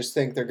 I just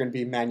think they're going to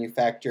be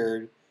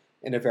manufactured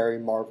in a very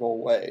Marvel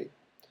way,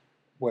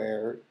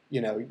 where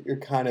you're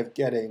kind of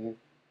getting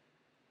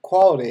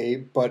quality,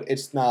 but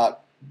it's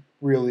not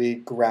really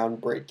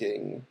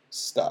groundbreaking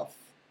stuff.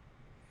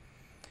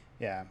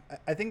 Yeah,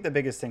 I think the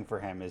biggest thing for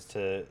him is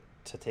to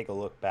take a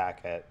look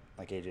back at,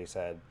 like AJ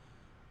said,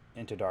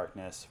 Into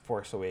Darkness,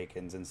 Force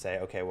Awakens, and say,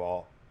 okay,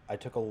 well, I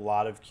took a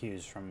lot of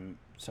cues from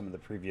some of the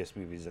previous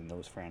movies in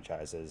those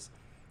franchises.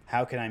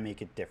 How can I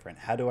make it different?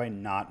 How do I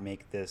not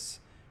make this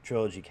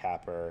trilogy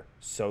capper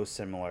so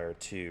similar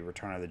to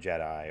Return of the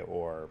Jedi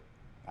or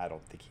I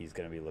don't think he's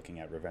going to be looking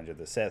at Revenge of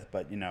the Sith,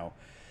 but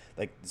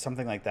like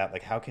something like that.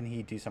 Like, how can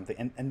he do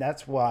something? And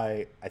that's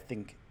why I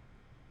think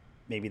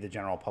maybe the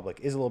general public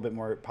is a little bit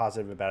more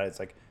positive about it. It's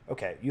like,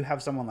 okay, you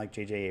have someone like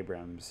J.J.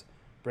 Abrams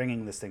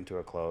bringing this thing to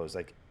a close.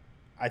 Like,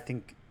 I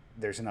think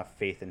there's enough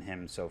faith in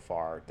him so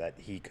far that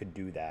he could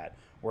do that.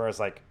 Whereas,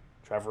 like,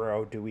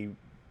 Trevorrow, do we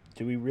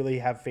really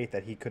have faith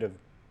that he could have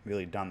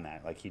really done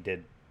that? Like, he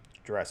did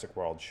Jurassic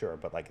World, sure,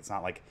 but like, it's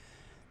not like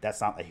that's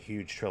not a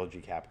huge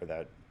trilogy capper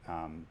that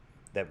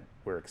that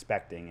we're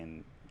expecting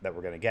and that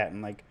we're gonna get.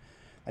 And like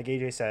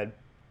AJ said,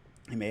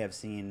 he may have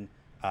seen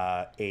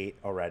 8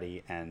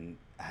 already and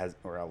has,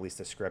 or at least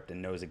a script,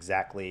 and knows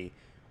exactly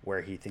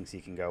where he thinks he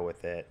can go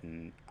with it.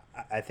 And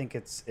I think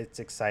it's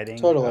exciting.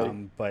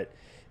 Totally. But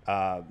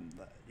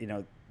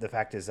the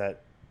fact is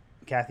that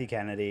Kathy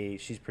Kennedy,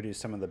 she's produced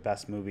some of the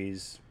best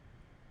movies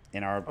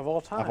of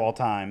all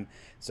time.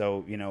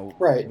 So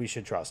Right. we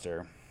should trust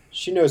her.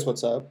 She knows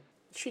what's up.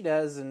 She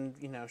does, and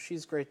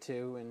she's great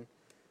too. And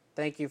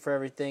thank you for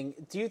everything.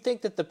 Do you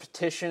think that the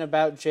petition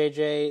about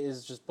JJ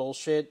is just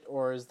bullshit,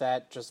 or is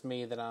that just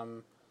me that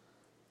I'm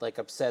like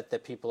upset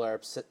that people are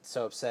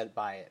so upset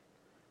by it?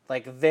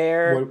 Like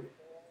What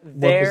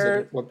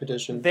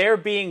petition? They're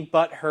being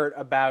butthurt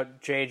about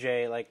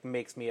JJ like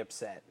makes me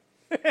upset.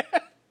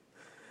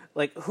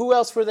 Like, who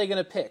else were they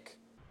going to pick?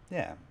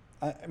 Yeah.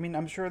 I mean,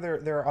 I'm sure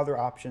there are other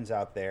options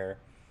out there.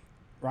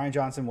 Rian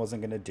Johnson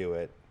wasn't going to do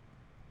it.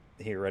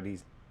 He already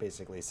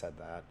basically said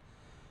that.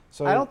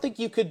 So I don't think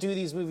you could do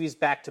these movies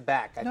back to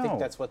back. I No. think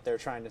that's what they're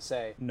trying to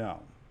say.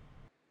 No.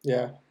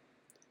 Yeah.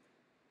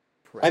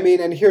 Right. I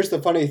mean, and here's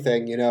the funny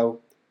thing,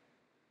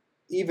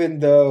 even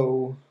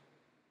though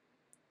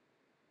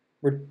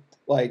we're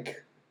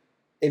like,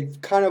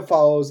 it kind of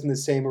follows in the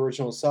same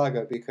original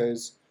saga,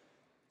 because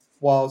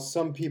while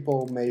some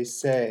people may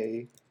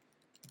say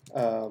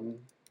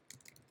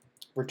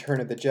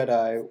Return of the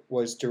Jedi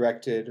was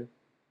directed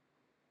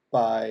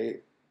by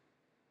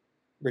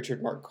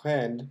Richard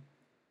Marquand,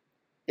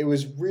 it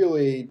was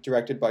really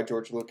directed by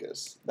George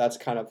Lucas. That's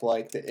kind of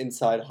like the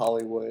inside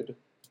Hollywood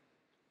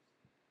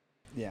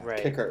Yeah.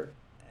 Right. kicker.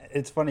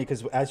 It's funny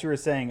because as you were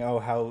saying,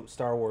 how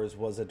Star Wars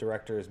was a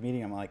director's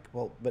meeting, I'm like,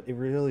 well, but it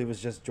really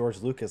was just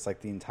George Lucas like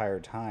the entire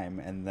time.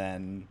 And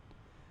then,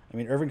 I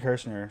mean, Irving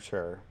Kershner,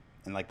 sure.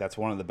 And like, that's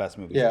one of the best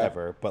movies Yeah.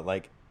 ever. But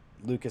like,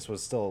 Lucas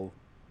was still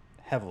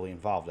heavily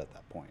involved at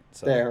that point.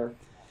 So, There.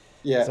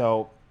 Yeah.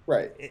 So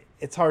Right.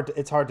 it's hard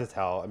to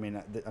tell. I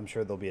mean, I'm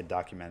sure there'll be a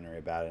documentary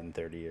about it in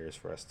 30 years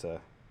for us to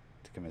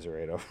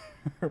commiserate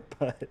over.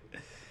 But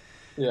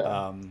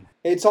Yeah.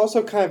 It's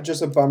also kind of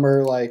just a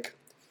bummer, like,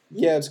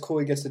 yeah, it's cool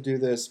he gets to do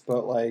this,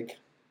 but like,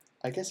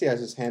 I guess he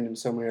has his hand in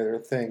so many other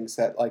things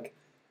that like,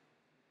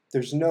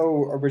 there's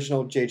no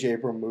original J.J.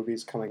 Abrams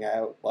movies coming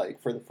out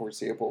like for the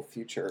foreseeable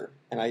future,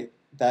 and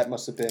that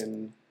must have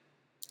been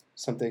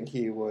something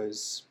he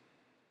was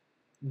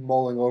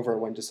mulling over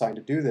when deciding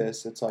to do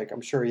this. It's like,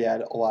 I'm sure he had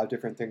a lot of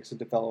different things in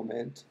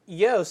development.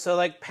 So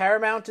like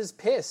Paramount is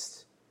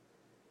pissed.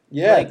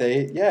 Yeah, Like-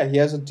 he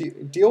has a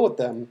deal with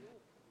them.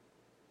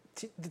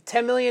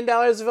 $10 million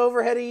of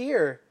overhead a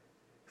year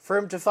for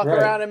him to fuck Right.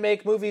 around and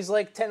make movies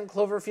like 10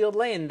 Cloverfield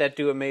Lane that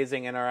do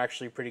amazing and are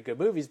actually pretty good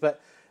movies.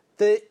 But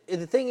the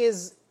thing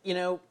is,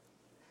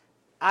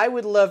 I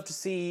would love to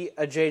see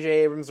a J.J.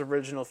 Abrams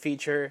original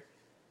feature.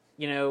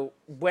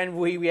 When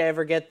we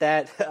ever get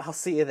that, I'll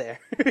see you there.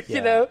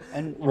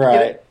 And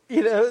Right.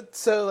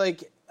 So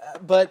like,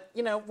 but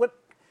what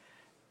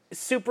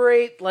Super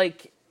 8,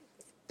 like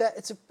that,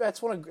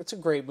 it's a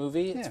great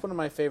movie. It's Yeah. one of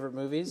my favorite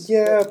movies.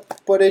 Yeah,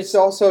 but it's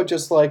also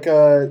just like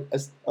a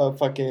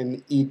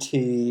fucking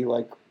E.T.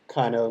 like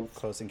kind of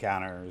Close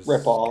Encounters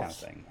Rip-off. kind of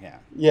thing. Yeah.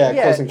 Yeah,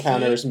 Close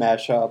Encounters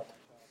mashup.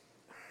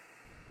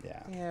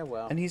 Yeah. Yeah,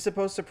 well. And he's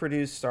supposed to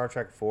produce Star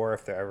Trek 4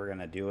 if they're ever going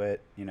to do it.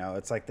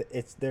 It's like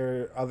there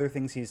are other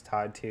things he's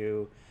tied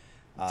to.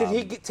 Did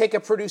he take a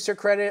producer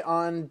credit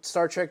on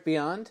Star Trek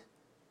Beyond?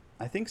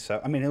 I think so.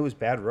 I mean, it was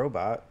Bad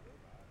Robot.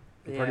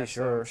 I'm pretty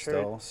sure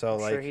still. So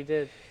I'm like, sure he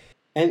did.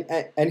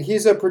 And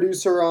he's a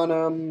producer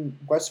on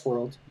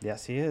Westworld.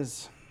 yes, he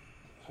is.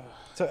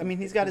 So I mean,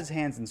 he's got his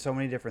hands in so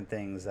many different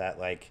things that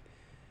like,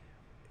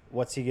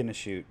 what's he gonna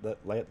shoot?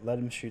 Let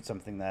him shoot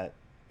something that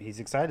he's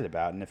excited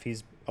about. And if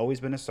he's always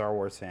been a Star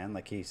Wars fan,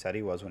 like he said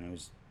he was when he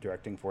was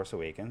directing Force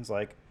Awakens,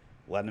 like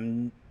let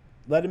him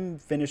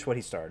finish what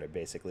he started.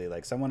 Basically,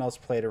 like someone else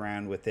played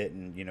around with it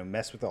and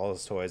messed with all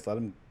his toys. Let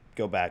him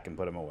go back and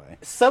put them away.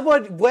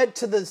 Someone went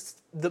to the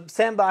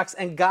sandbox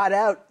and got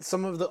out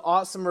some of the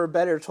awesomer,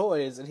 better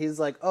toys, and he's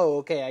like, "Oh,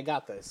 okay, I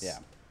got this." Yeah.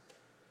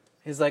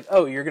 He's like,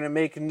 "Oh, you're gonna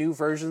make new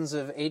versions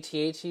of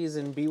AT-ATs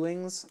and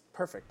B-wings?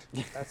 Perfect.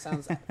 That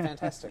sounds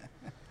fantastic."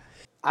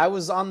 I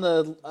was on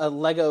the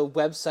Lego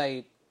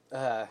website.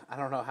 I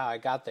don't know how I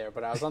got there,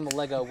 but I was on the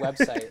Lego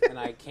website, and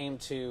I came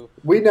to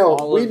We know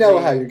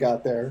the- how you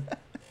got there.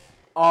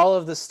 all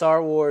of the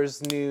Star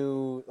Wars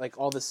new, like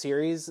all the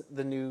series,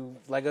 the new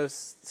Lego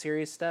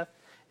series stuff.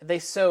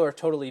 They are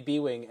totally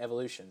B-wing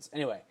evolutions.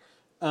 Anyway,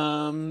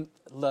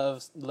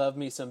 love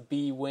me some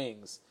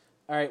B-wings.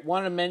 All right,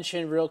 want to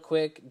mention real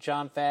quick,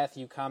 John Fath,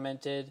 you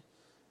commented.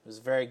 It was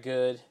very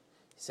good.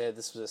 He said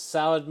this was a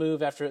solid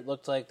move after it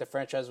looked like the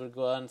franchise would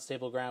go on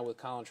stable ground with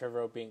Colin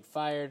Trevorrow being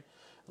fired.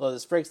 Although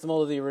this breaks the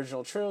mold of the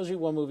original trilogy,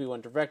 one movie, one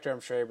director,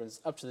 I'm sure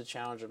everyone's up to the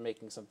challenge of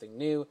making something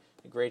new.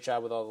 A great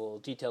job with all the little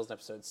details in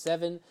Episode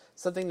 7.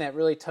 Something that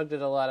really tugged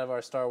at a lot of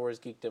our Star Wars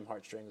geekdom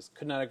heartstrings.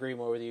 Could not agree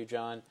more with you,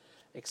 John.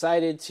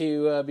 Excited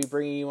to be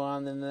bringing you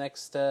on in the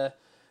next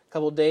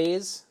couple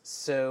days.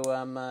 So,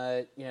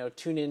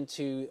 tune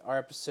into our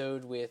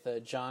episode with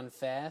John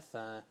Fath,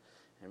 and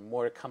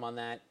more to come on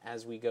that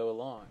as we go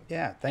along.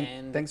 Yeah,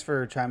 thanks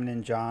for chiming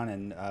in, John.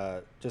 And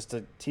just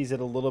to tease it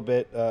a little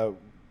bit,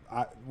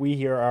 we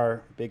here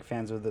are big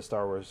fans of the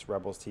Star Wars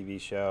Rebels TV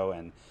show,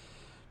 and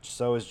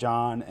so is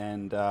John.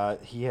 And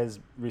he has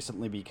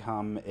recently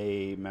become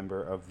a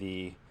member of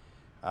the.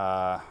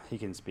 He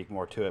can speak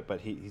more to it,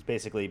 but he's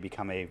basically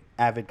become a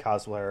avid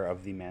cosplayer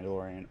of the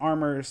Mandalorian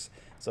armors.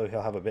 So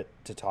he'll have a bit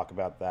to talk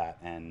about that,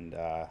 and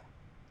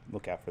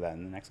look out for that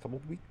in the next couple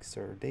of weeks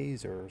or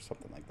days or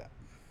something like that.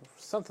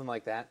 Something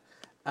like that.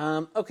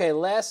 Okay,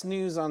 last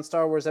news on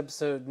Star Wars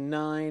Episode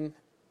 9.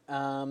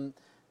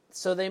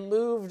 So they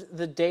moved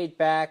the date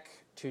back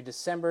to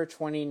December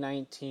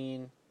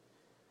 2019.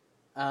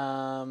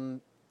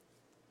 I'm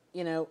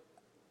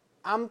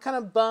kind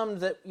of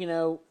bummed that,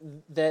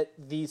 that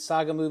the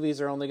saga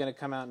movies are only going to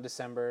come out in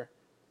December.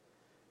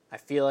 I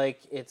feel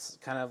like it's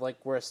kind of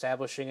like we're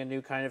establishing a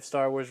new kind of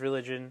Star Wars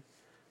religion.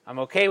 I'm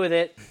okay with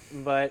it,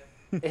 but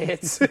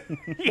it's,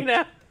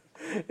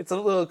 it's a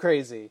little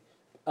crazy.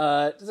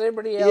 Does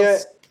anybody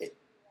else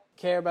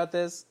care about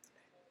this?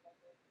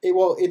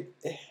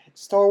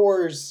 Star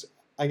Wars,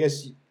 I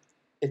guess,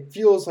 it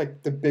feels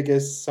like the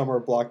biggest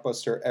summer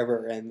blockbuster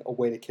ever and a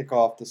way to kick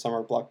off the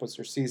summer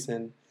blockbuster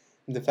season.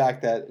 And the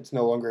fact that it's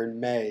no longer in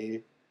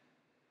May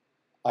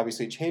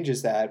obviously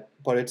changes that,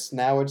 but it's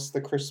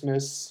the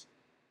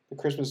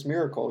Christmas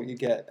miracle you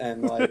get,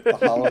 and like the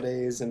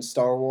holidays and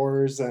Star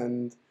Wars,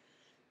 and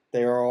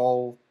they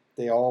all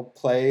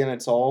play, and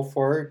it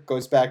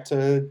goes back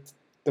to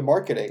the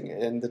marketing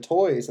and the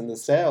toys and the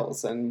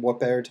sales, and what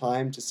better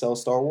time to sell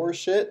Star Wars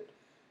shit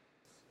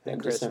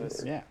than Christmas.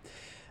 December.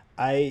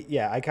 I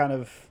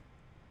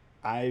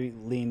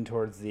lean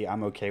towards the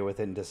I'm okay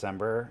with it in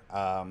December,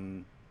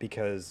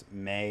 because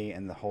May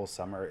and the whole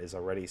summer is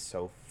already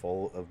so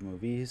full of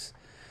movies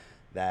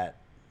that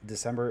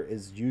December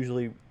is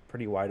usually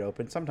pretty wide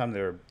open. Sometimes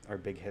there are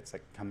big hits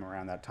that come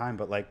around that time,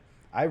 but like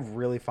I have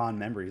really fond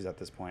memories at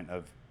this point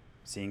of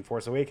seeing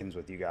Force Awakens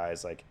with you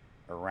guys, like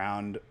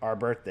around our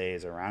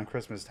birthdays, around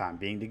Christmas time,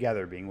 being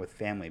together, being with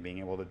family, being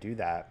able to do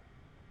that,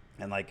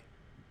 and like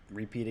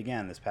repeat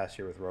again this past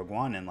year with Rogue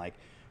One, and like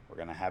we're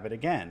gonna have it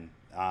again.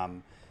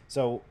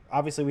 So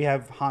obviously we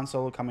have Han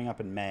Solo coming up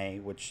in May,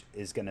 which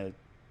is gonna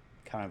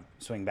kind of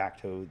swing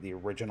back to the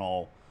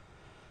original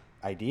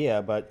idea,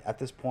 but at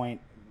this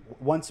point,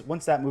 once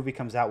that movie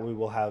comes out, we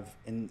will have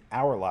in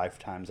our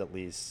lifetimes at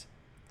least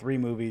 3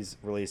 movies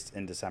released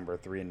in December,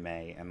 3 in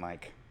May, and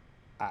like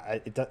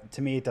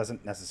to me it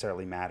doesn't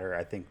necessarily matter.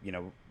 I think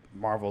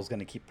Marvel's going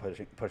to keep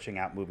pushing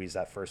out movies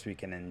that first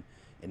weekend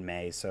in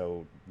May,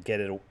 so get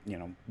it,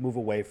 move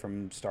away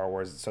from Star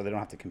Wars so they don't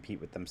have to compete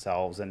with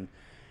themselves. And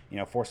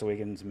Force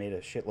Awakens made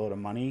a shitload of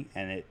money,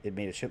 and it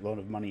made a shitload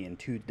of money in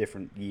 2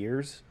 different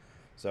years,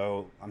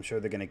 so I'm sure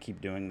they're going to keep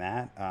doing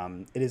that.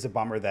 It is a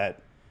bummer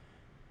that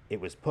it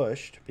was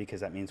pushed,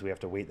 because that means we have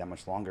to wait that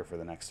much longer for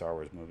the next Star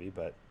Wars movie,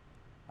 but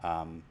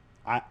I'm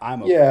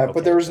okay. Yeah,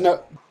 but there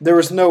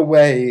was no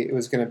way it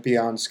was going to be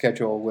on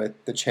schedule with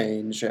the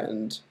change,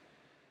 and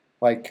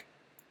like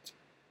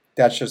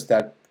that's just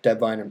that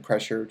deadline and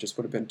pressure just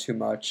would have been too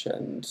much.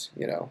 And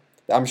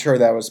I'm sure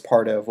that was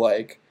part of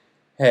like,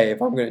 hey,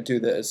 if I'm going to do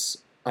this,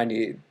 I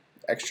need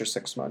extra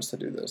 6 months to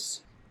do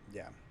this.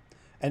 Yeah,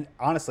 and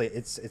honestly,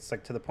 it's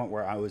like to the point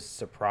where I was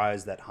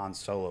surprised that Han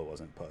Solo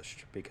wasn't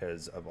pushed,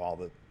 because of all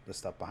the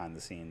stuff behind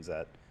the scenes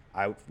that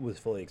I was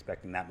fully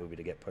expecting that movie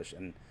to get pushed,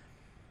 and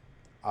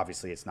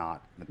obviously it's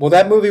not. Well,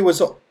 that movie was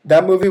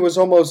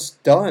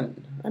almost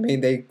done. I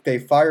mean, they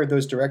fired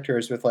those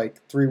directors with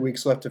like 3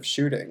 weeks left of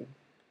shooting,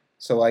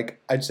 so like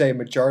I'd say a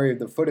majority of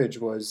the footage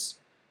was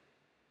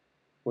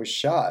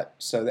shot.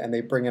 So, and they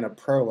bring in a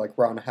pro like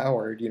Ron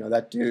Howard.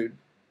 That dude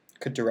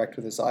could direct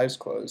with his eyes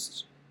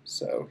closed.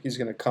 So he's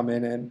gonna come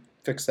in and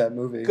fix that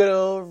movie. Good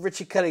old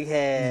Richie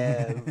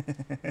Cunningham.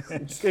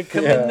 Could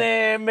come in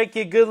there and make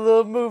you a good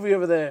little movie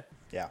over there.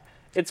 Yeah.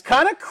 It's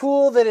kind of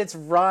cool that it's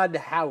Ron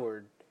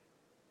Howard.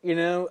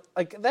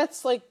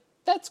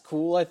 That's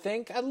cool, I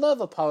think. I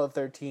love Apollo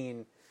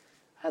 13.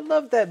 I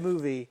love that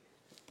movie.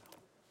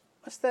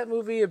 What's that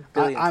movie a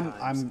billion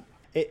times?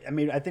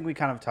 I think we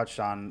kind of touched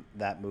on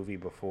that movie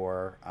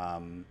before.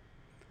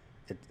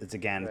 It's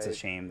a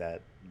shame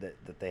that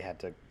they had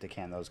to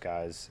can those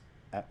guys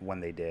when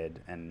they did,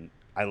 and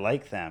I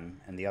like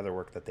them and the other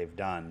work that they've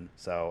done.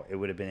 So it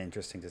would have been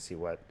interesting to see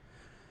what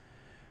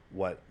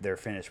their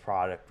finished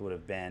product would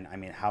have been. I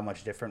mean, how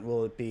much different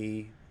will it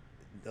be?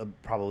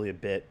 Probably a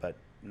bit, but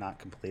not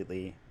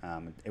completely.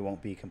 It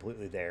won't be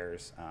completely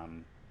theirs.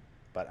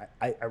 But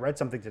I read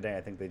something today.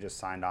 I think they just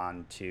signed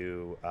on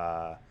to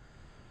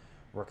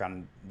work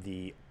on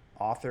the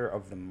author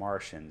of The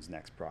Martian's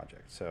next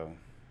project. So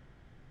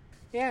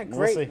Yeah, we'll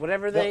great. see.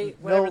 Whatever they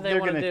want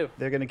to do.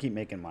 They're gonna keep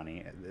making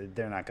money.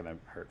 They're not gonna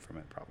hurt from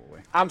it,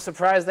 probably. I'm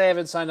surprised they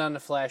haven't signed on to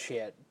Flash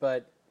yet,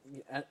 but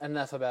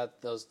enough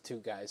about those two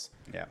guys.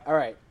 Yeah. All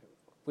right.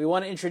 We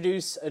want to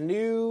introduce a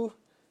new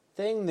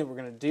thing that we're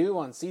going to do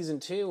on season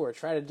 2 or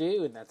try to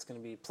do, and that's going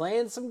to be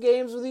playing some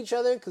games with each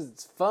other because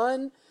it's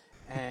fun,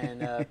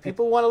 and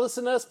people want to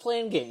listen to us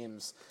playing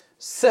games.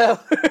 So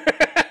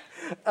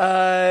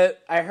I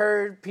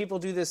heard people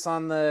do this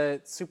on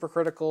the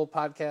Supercritical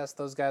podcast.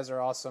 Those guys are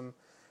awesome,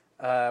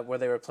 where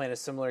they were playing a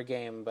similar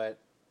game, but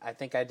I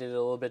think I did it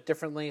a little bit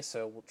differently,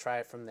 so we'll try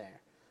it from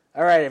there.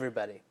 All right,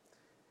 everybody.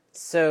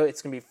 So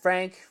it's going to be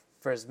Frank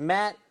versus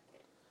Matt.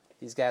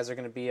 These guys are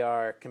going to be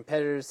our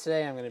competitors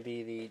today. I'm going to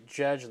be the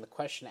judge and the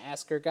question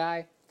asker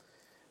guy.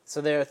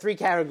 So there are 3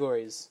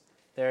 categories.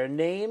 There are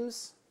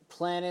names,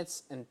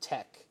 planets, and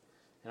tech.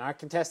 And our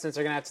contestants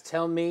are going to have to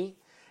tell me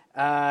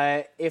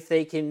if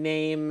they can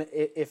name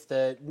if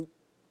the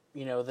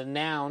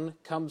noun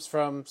comes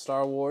from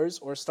Star Wars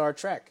or Star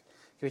Trek.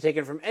 It can be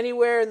taken from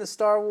anywhere in the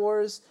Star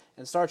Wars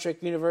and Star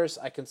Trek universe.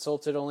 I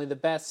consulted only the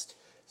best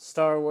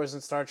Star Wars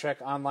and Star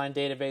Trek online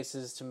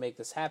databases to make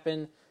this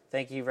happen.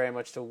 Thank you very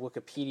much to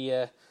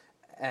Wikipedia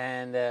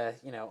and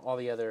all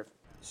the other.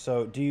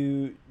 So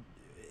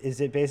is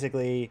it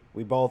basically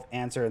we both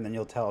answer and then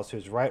you'll tell us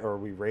who's right, or are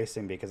we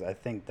racing? Because I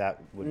think that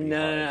would be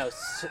hard. No,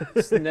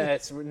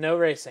 it's no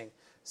racing.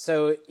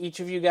 So each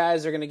of you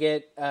guys are going to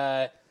get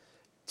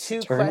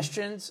two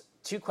questions,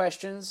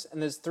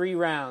 and there's 3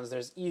 rounds.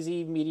 There's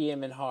easy,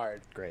 medium, and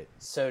hard. Great.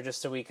 So just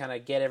so we kind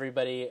of get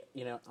everybody,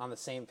 on the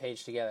same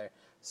page together.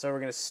 So we're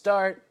going to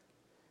start,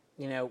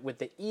 with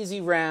the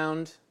easy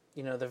round,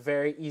 the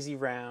very easy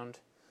round.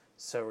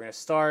 So we're going to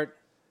start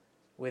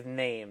with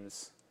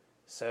names.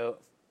 So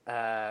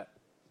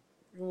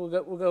we'll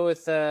go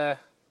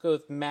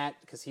with Matt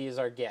because he is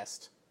our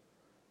guest.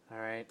 All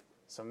right.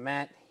 So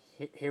Matt,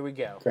 here we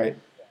go. Great.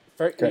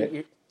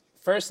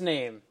 First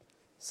name,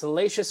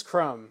 Salacious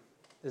Crumb.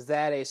 Is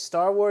that a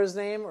Star Wars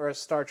name or a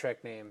Star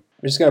Trek name?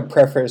 I'm just going to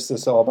preface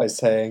this all by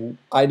saying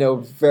I know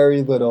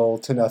very little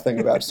to nothing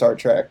about Star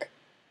Trek.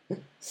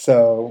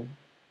 So,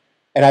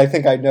 and I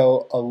think I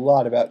know a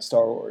lot about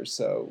Star Wars,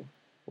 so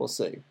we'll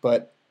see.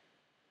 But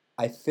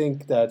I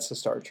think that's a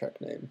Star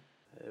Trek name.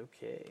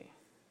 Okay.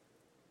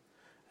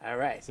 All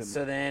right.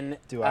 So then...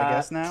 Do I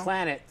guess now?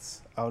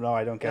 Planets. Oh, no,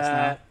 I don't guess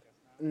now?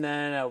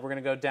 No. We're going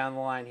to go down the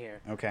line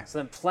here. Okay. So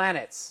then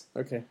planets.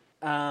 Okay.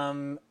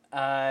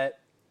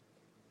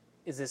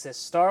 Is this a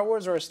Star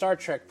Wars or a Star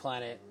Trek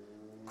planet?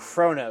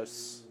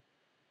 Kronos.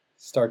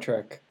 Star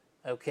Trek.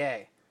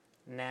 Okay.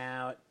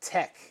 Now,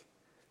 tech.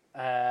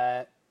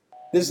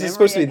 This is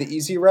supposed to be the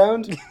easy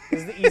round?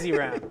 This is the easy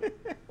round.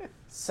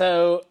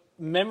 So,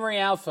 Memory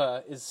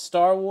Alpha is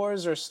Star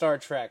Wars or Star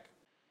Trek?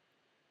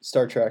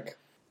 Star Trek.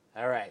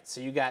 All right.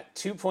 So you got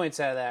 2 points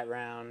out of that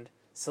round.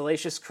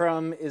 Salacious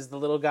Crumb is the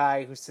little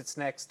guy who sits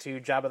next to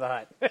Jabba the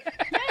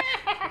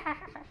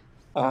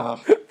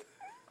Hutt.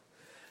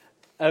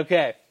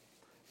 Okay.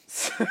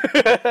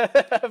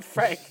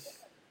 Frank.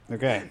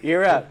 Okay.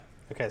 You're up.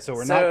 Okay, so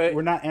we're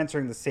not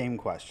answering the same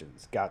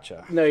questions.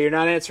 Gotcha. No, you're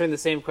not answering the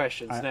same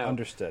questions. No.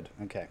 Understood.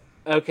 Okay.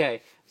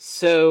 Okay.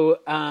 So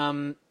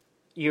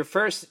your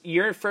first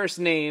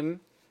name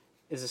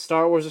is a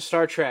Star Wars or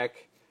Star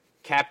Trek,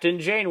 Captain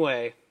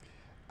Janeway.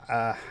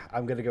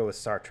 I'm gonna go with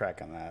Star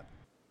Trek on that.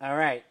 All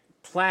right.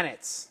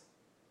 Planets.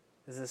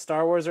 Is it a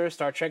Star Wars or a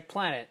Star Trek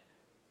planet?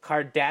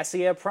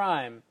 Cardassia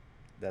Prime.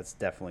 That's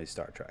definitely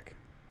Star Trek.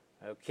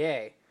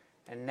 Okay.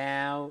 And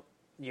now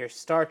your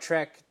Star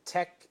Trek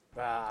tech.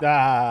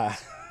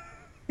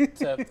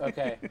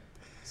 Okay.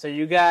 So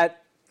you got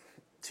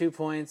 2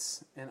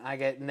 points, and I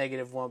get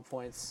 -1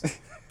 points.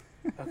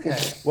 Okay.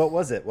 What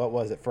was it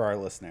for our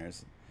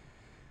listeners?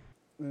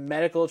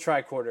 Medical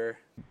tricorder.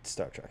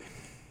 Star Trek.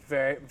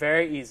 Very,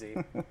 very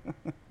easy.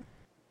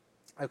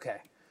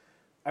 Okay.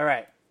 All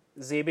right.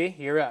 ZB,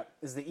 you're up.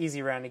 This is the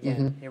easy round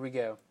again. Here we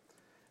go.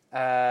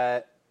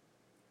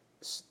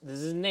 This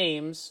is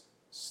names,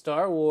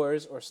 Star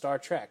Wars or Star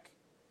Trek.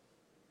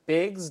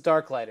 Biggs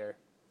Darklighter.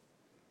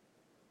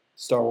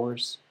 Star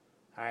Wars.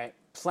 All right.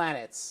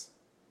 Planets.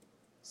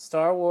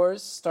 Star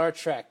Wars, Star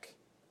Trek.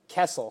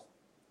 Kessel.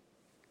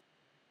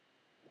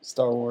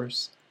 Star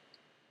Wars.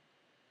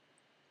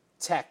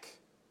 Tech.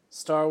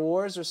 Star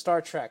Wars or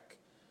Star Trek.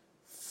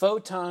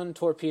 Photon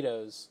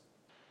torpedoes.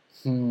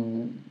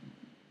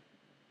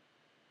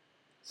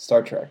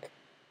 Star Trek.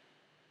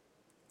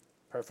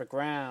 Perfect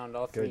round.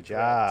 All 3 Good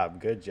job.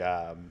 Good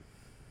job.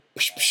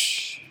 Psh,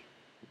 psh.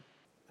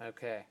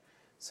 Okay.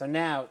 So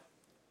now,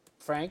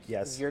 Frank,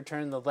 Yes. it's your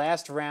turn. The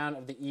last round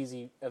of the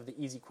easy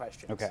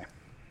questions. Okay.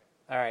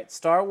 All right.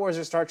 Star Wars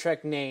or Star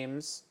Trek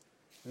names.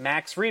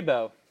 Max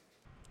Rebo.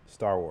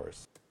 Star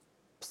Wars.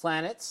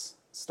 Planets.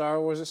 Star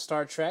Wars or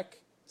Star Trek.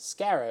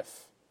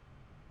 Scarif.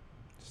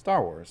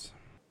 Star Wars.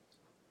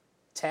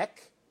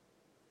 Tech.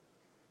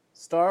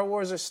 Star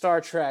Wars or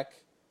Star Trek.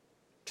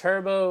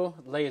 turbo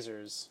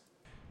lasers.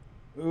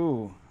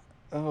 Ooh.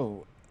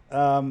 Oh.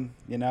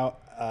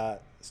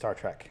 Star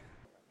Trek.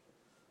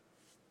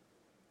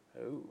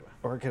 Ooh.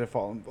 Or could it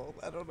fall in both?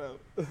 I don't know.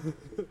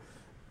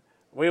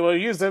 We will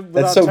use them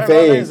That's without so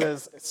turbo vague.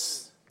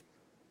 lasers.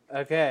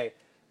 Okay,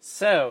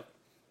 so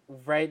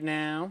right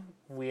now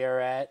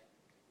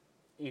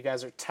you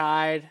guys are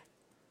tied,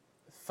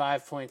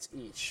 5 points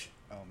each.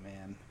 Oh,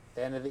 man.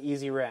 The end of the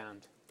easy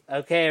round.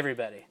 Okay,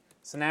 everybody.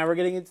 So now we're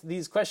getting into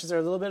these questions are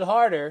a little bit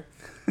harder,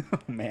 Oh,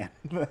 man.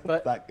 That's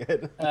But- not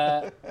good.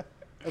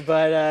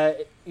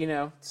 but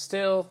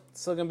still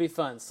gonna be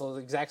fun. Still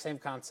the exact same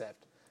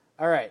concept.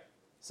 All right.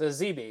 So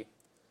ZB,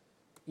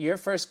 your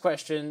first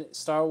question: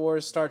 Star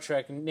Wars, Star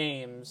Trek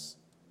names.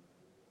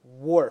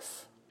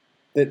 Worf.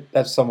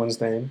 That's someone's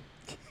name.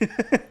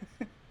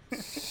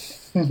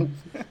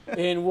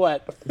 In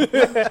what?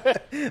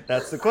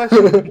 That's the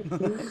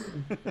question.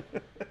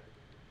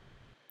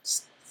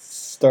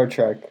 Star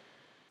Trek.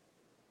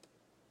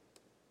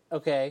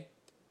 Okay.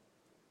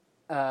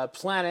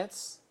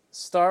 Planets.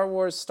 Star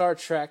Wars, Star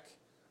Trek.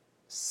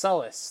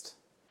 Sullust.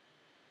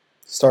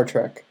 Star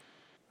Trek.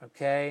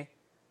 Okay.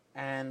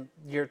 And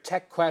your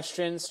tech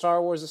question: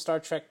 Star Wars or Star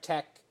Trek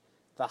tech.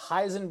 The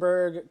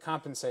Heisenberg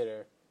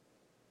compensator.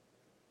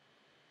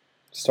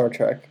 Star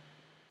Trek.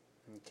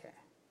 Okay.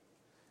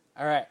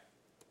 All right.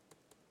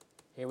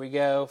 Here we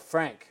go,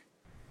 Frank.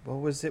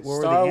 What was it? What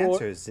were Star the Wa-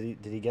 answers? Did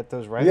he get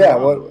those right? Yeah. or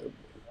wrong? What?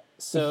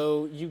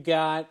 So you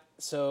got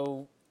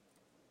Sullust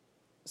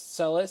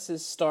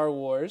is Star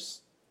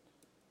Wars,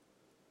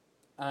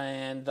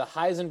 and the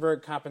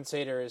Heisenberg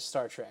compensator is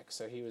Star Trek.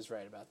 So he was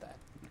right about that.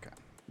 Okay.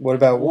 What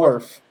about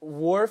Worf?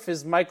 Worf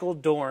is Michael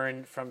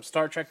Dorn from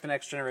Star Trek: The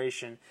Next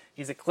Generation.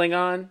 He's a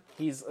Klingon.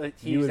 He You has would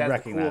the cool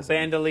recognize him.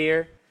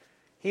 bandolier.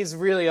 He's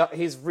really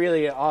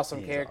an awesome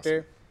He's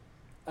character.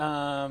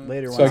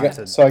 Later So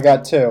when I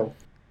got two.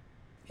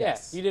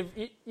 Yes, you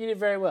did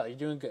very well. You're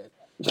doing good.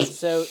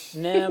 So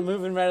now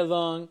moving right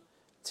along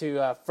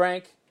to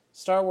Frank.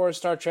 Star Wars,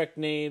 Star Trek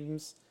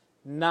names.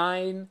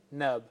 9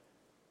 Nub.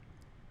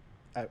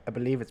 I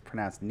believe it's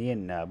pronounced Nian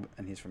Nub,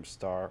 and he's from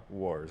Star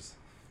Wars.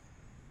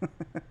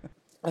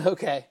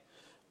 Okay.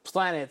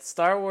 Planets.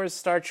 Star Wars,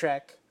 Star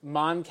Trek.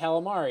 Mon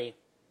Calamari.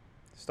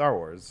 Star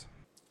Wars.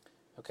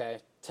 Okay.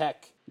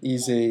 Tech.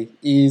 Easy.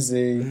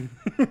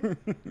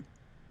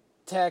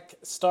 Tech.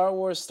 Star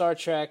Wars, Star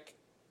Trek.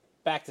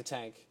 Back to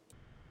Tank.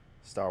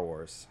 Star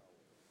Wars.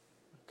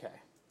 Okay.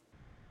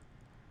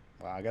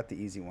 Wow, I got the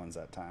easy ones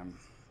that time.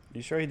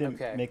 You sure he didn't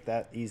Okay. make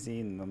that easy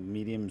and the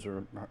mediums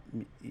were,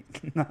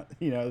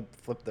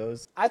 flip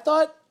those? I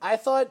thought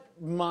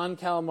Mon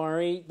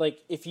Calamari,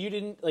 like, if you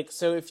didn't, like,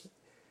 so if,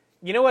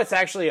 you know what's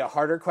actually a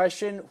harder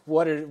question?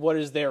 What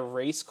is their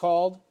race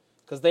called?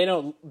 Because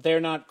they're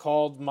not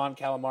called Mon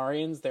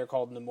Calamarians, they're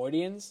called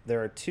Nemoidians.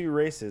 There are 2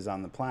 races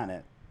on the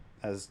planet,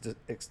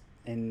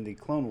 in the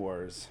Clone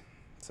Wars.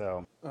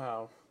 So,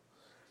 Oh.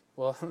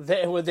 Well,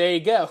 there you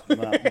go.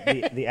 well,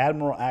 the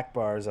Admiral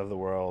Akbars of the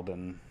world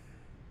and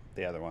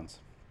the other ones.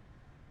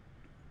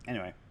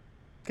 Anyway,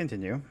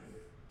 continue.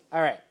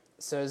 All right,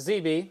 so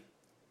ZB,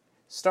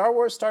 Star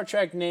Wars, Star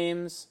Trek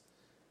names,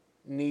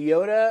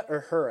 Nyota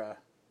or Hura?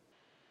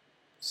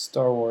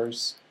 Star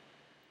Wars.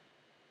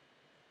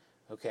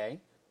 Okay.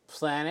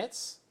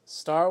 Planets,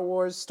 Star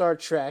Wars, Star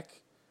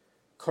Trek,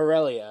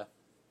 Corellia.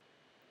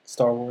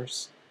 Star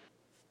Wars.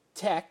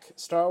 Tech,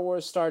 Star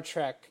Wars, Star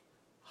Trek,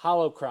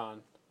 Holocron.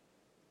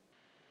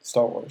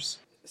 Star Wars.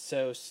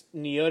 So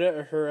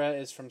Nyota Uhura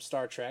is from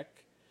Star Trek,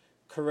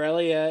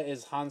 Corellia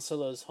is Han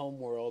Solo's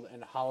homeworld,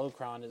 and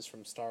Holocron is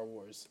from Star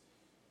Wars.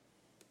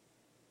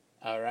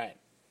 All right.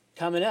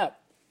 Coming up,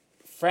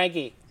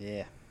 Frankie.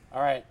 Yeah.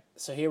 All right,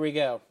 so here we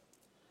go.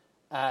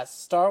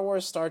 Star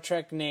Wars, Star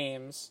Trek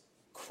names,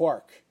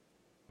 Quark.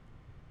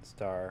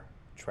 Star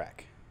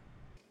Trek.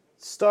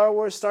 Star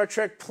Wars, Star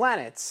Trek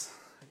planets,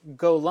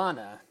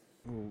 Golana.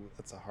 Ooh,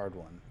 that's a hard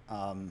one.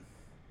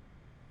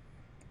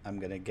 I'm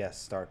going to guess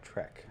Star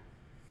Trek.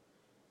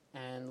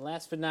 And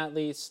last but not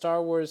least,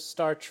 Star Wars,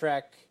 Star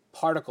Trek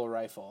particle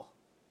rifle.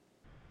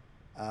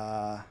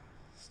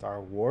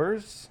 Star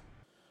Wars?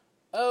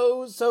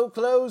 Oh, so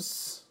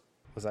close.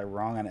 Was I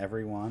wrong on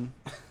every one?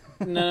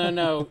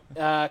 No.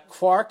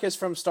 Quark is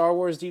from Star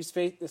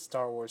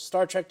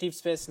Trek Deep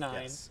Space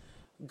Nine. Yes.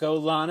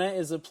 Golana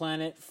is a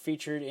planet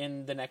featured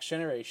in The Next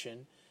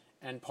Generation.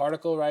 And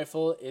particle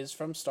rifle is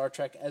from Star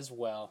Trek as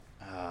well.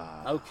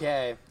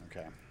 Okay.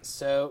 Okay.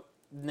 So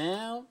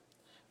now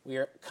we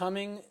are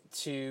coming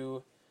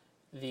to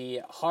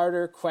the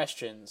harder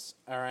questions,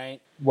 all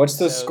right? What's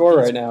the So score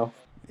these- right now?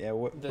 Yeah, The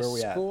where are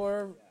we at?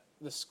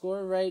 the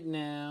score right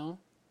now,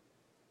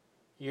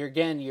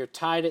 you're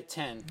tied at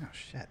 10. Oh,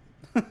 shit.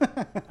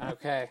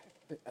 Okay.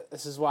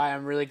 This is why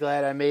I'm really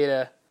glad I made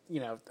a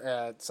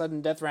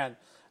sudden death round.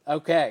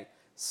 Okay.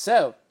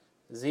 So,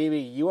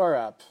 ZB, you are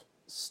up.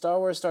 Star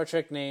Wars, Star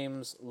Trek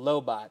names,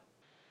 Lobot.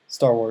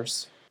 Star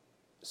Wars.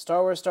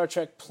 Star Wars, Star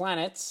Trek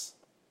planets,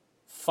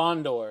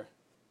 Fondor.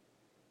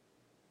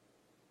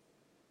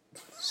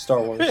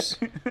 Star Wars.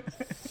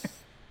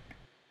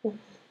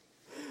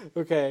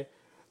 Okay.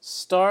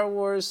 Star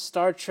Wars,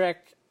 Star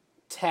Trek,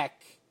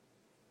 Tech,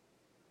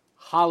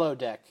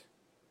 Holodeck.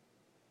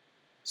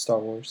 Star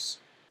Wars.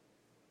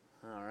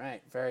 All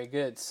right, very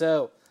good.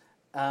 So,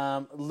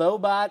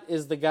 Lobot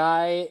is the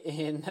guy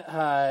in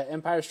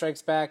Empire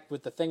Strikes Back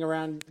with the thing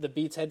around the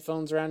Beats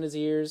headphones around his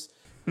ears,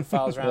 who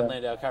follows around Yeah.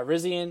 Lando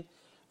Calrissian.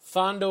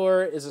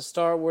 Fondor is a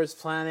Star Wars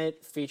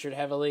planet featured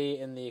heavily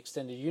in the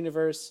extended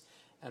universe,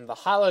 and the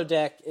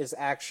holodeck is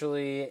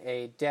actually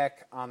a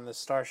deck on the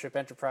Starship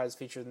Enterprise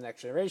featured in the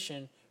Next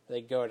Generation,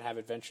 where they go and have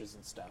adventures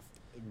and stuff.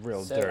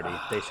 Real So- dirty.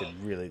 They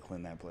should really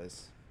clean that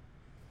place.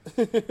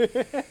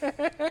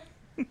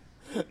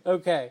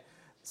 Okay,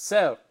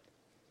 so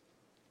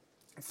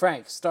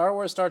Frank, Star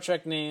Wars, Star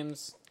Trek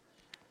names.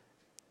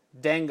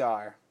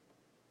 Dengar.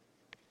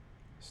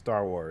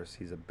 Star Wars.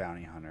 He's a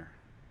bounty hunter.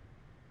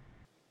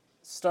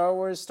 Star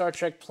Wars, Star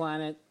Trek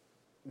planet.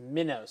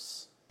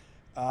 Minos.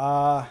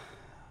 Star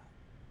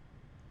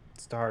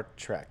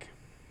Trek.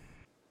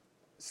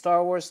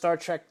 Star Wars, Star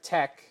Trek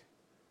tech.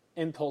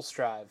 Impulse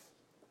drive.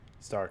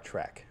 Star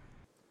Trek.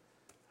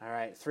 All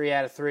right, 3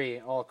 out of 3,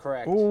 all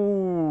correct.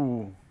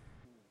 Ooh.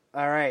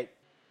 All right,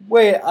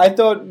 Wait, I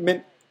thought.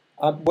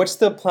 What's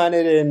the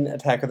planet in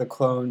Attack of the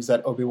Clones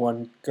that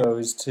Obi-Wan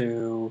goes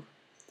to?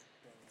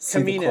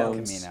 See the Camino.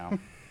 clones? Camino.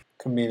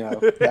 Camino.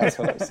 That's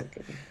what I was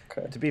thinking.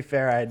 Okay. To be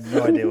fair, I had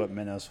no idea what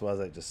Minos was.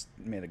 I just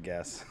made a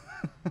guess.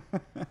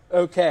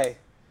 okay.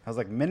 I was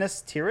like,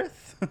 Minas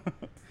Tirith?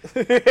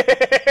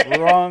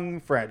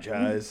 Wrong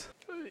franchise.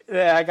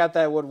 Yeah, I got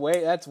that one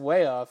that's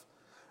way off.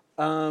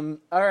 All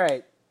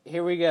right,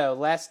 here we go.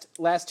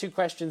 Last 2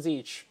 questions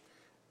each.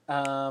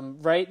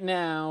 Right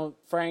now,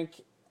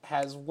 Frank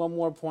has 1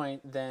 more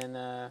point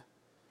than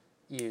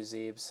you,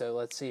 Zeeb. So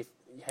let's see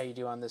how you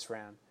do on this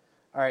round.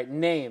 All right,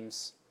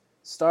 names.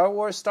 Star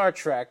Wars, Star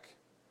Trek,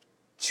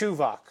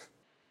 Chuvok.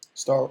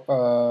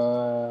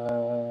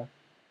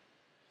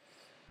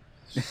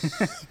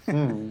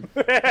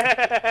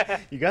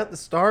 You got the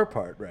star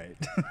part right.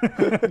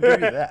 I'll give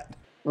you that.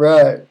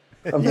 Right.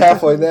 I'm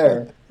halfway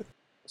there.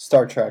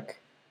 Star Trek.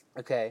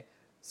 Okay.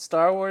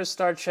 Star Wars,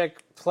 Star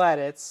Trek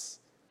planets.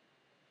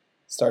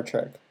 Star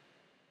Trek.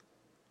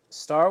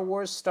 Star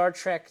Wars, Star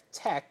Trek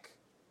tech.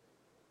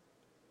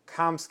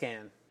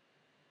 Comscan.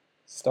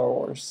 Star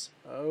Wars.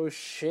 Oh,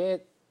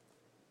 shit.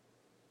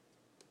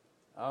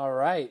 All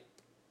right.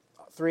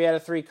 3 out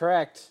of 3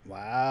 correct.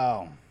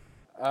 Wow.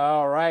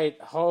 All right.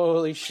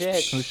 Holy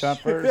shit. Who shot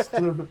first?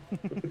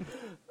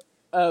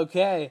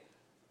 Okay.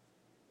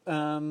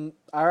 All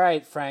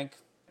right, Frank.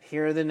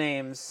 Here are the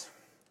names.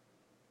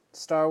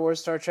 Star Wars,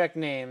 Star Trek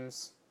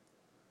names.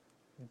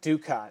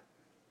 Dukat.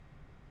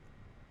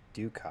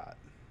 Dukat.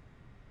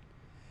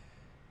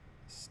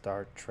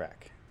 Star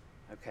Trek.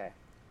 Okay.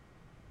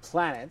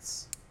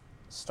 Planets.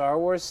 Star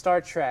Wars,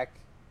 Star Trek.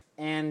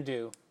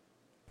 Andu.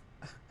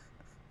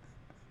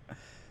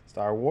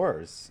 Star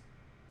Wars.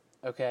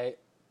 Okay.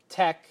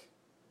 Tech.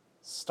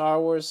 Star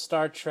Wars,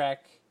 Star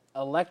Trek.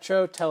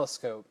 Electro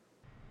telescope.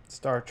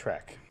 Star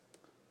Trek.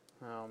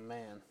 Oh,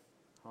 man.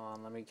 Hold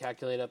on, let me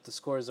calculate up the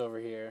scores over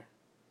here.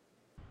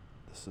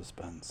 The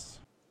suspense.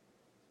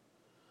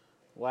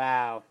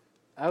 Wow.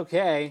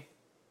 Okay.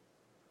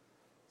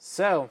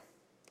 So,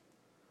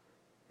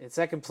 in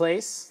second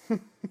place,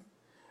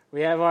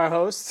 we have our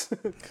host,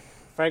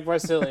 Frank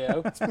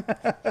Marsilio.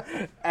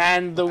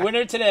 And the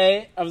winner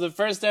today of the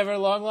first ever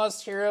Long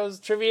Lost Heroes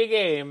trivia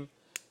game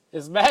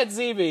is Matt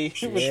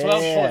Zeeby with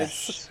 12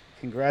 points.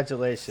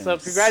 Congratulations. So,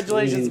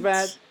 congratulations, Sweet.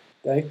 Matt.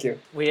 Thank you.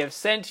 We have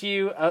sent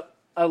you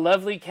a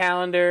lovely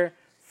calendar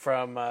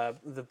from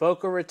the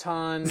Boca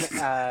Raton,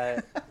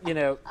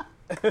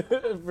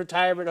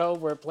 retirement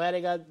home we're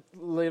planning on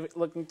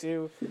looking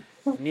to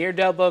near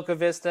Del Boca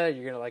Vista.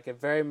 You're going to like it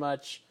very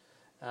much.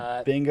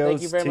 Bingos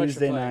thank you very much for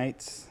Tuesday playing.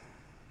 nights.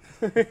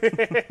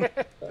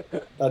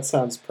 That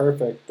sounds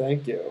perfect.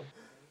 Thank you.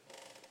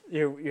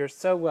 You're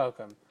so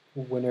welcome.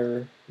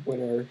 Winner,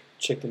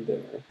 chicken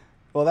dinner.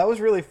 Well, that was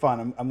really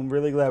fun. I'm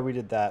really glad we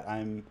did that.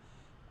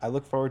 I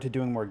look forward to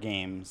doing more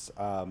games.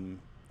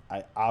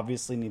 I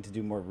obviously need to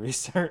do more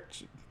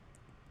research,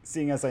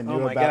 seeing as I knew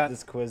my about God.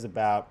 this quiz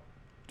about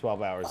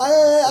 12 hours ago.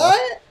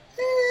 I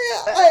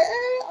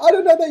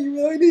don't know that you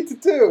really need to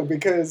do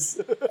because,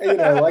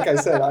 like I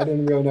said, I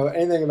didn't really know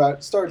anything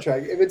about Star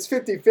Trek. If it's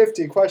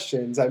 50-50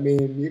 questions, I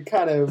mean, you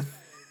kind of...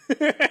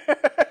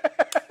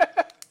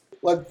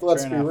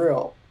 let's be enough.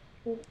 real.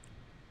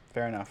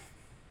 Fair enough.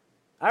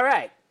 All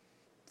right.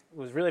 It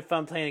was really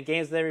fun playing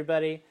games with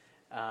everybody.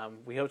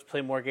 We hope to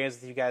play more games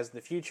with you guys in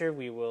the future.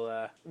 We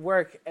will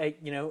work,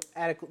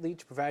 adequately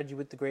to provide you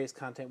with the greatest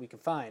content we can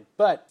find.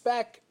 But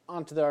back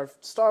onto our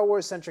Star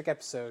Wars-centric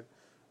episode.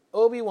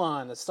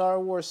 Obi-Wan, A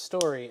Star Wars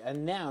Story,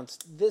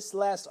 announced this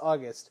last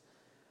August.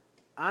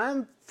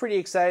 I'm pretty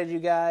excited, you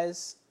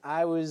guys.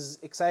 I was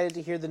excited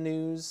to hear the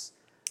news.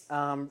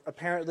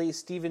 Apparently,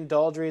 Stephen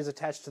Daldry is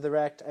attached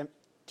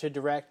to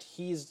direct.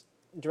 He's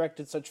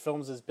directed such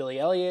films as Billy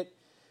Elliot,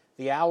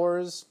 The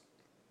Hours,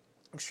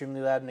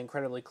 Extremely Loud and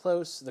Incredibly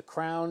Close, The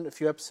Crown, a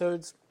few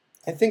episodes.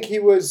 I think he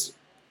was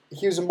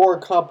a more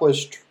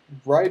accomplished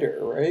writer,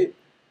 right?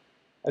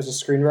 as a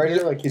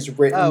screenwriter? Like he's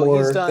written Oh,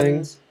 more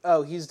things?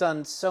 he's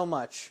done so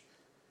much.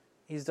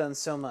 He's done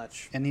so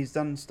much. And he's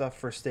done stuff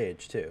for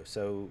stage too.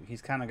 So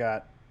he's kind of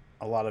got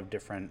a lot of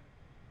different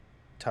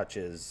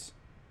touches,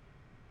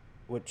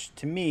 which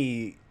to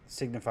me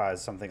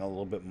signifies something a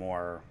little bit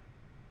more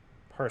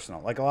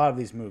personal. Like a lot of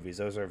these movies,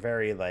 those are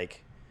very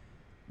like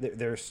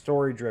they're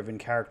story driven,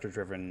 character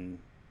driven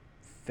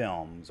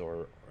films,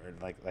 or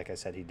like I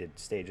said, he did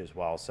stage as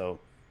well. So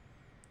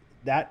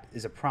that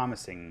is a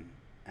promising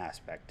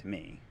aspect to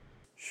me.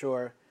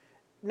 Sure.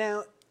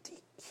 Now,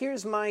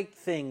 here's my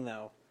thing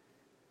though.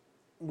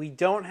 We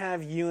don't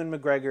have Ewan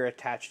McGregor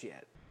attached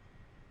yet.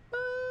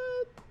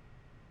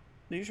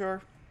 Are you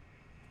sure?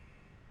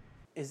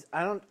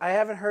 I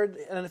haven't heard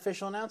an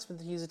official announcement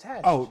that he's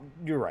attached. Oh,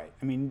 you're right.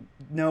 I mean,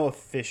 no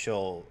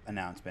official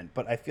announcement,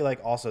 but I feel like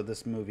also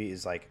this movie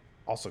is like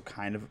also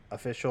kind of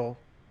official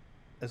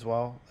as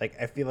well. Like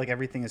I feel like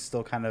everything is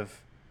still kind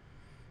of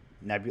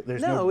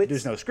there's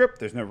there's no script,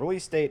 there's no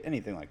release date,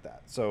 anything like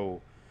that.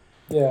 So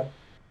Yeah.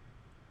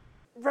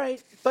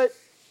 right, but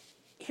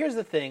here's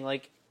the thing,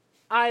 like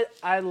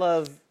I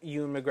love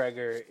Ewan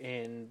McGregor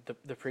in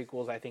the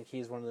prequels. I think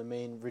he's one of the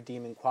main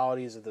redeeming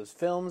qualities of those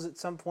films at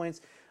some points.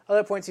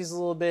 Other points he's a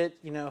little bit,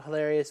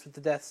 hilarious with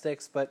the death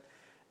sticks, but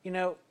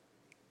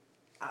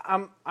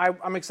I'm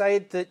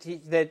excited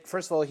that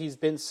first of all he's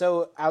been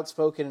so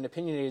outspoken and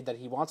opinionated that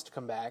he wants to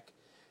come back,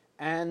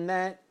 and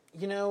that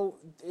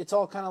it's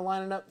all kind of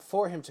lining up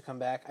for him to come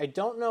back. I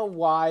don't know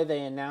why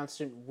they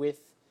announced it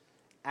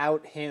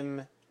without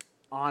him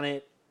on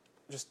it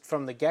just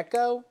from the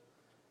get-go.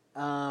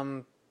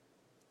 But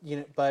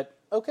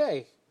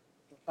okay.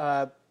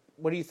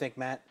 What do you think,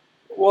 Matt?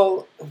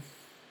 Well,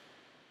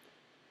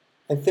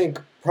 I think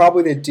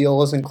probably the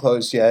deal isn't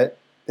closed yet.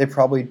 They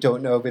probably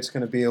don't know if it's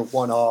going to be a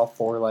one-off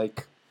or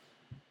like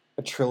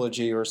a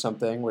trilogy or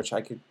something, which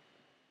I could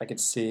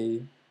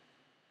see.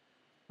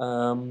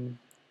 And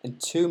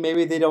two,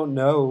 maybe they don't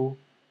know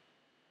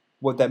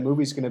what that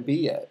movie's going to be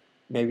yet.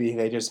 Maybe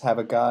they just have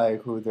a guy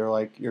who they're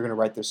like, you're going to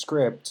write the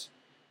script,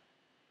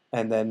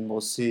 and then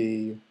we'll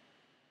see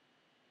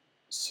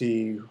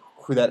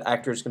who that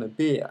actor is going to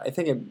be. I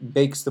think it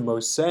makes the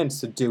most sense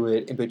to do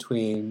it in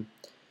between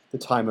the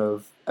time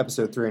of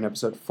episode 3 and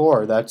episode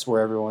 4. That's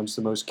where everyone's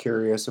the most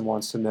curious and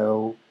wants to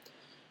know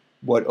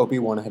what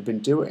Obi-Wan had been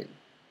doing.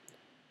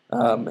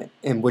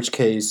 In which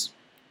case,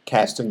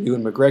 casting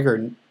Ewan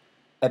McGregor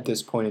at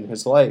this point in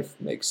his life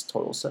makes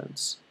total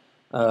sense.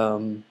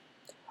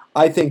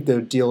 I think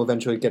the deal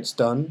eventually gets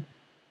done.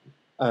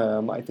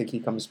 I think he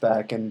comes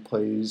back and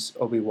plays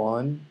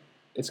Obi-Wan.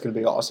 It's going to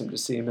be awesome to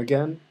see him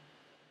again.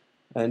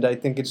 And I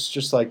think it's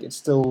just like, it's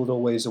still a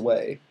little ways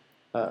away.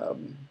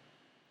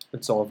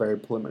 It's all very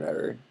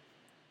preliminary.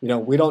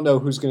 We don't know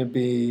who's going to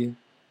be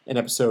in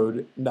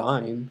episode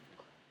 9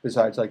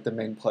 besides like the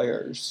main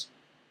players.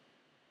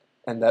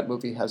 And that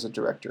movie has a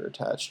director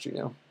attached,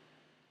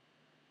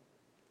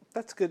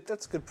 That's good.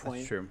 That's a good point.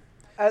 That's true.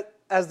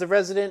 As the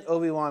resident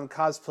Obi-Wan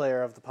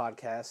cosplayer of the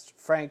podcast,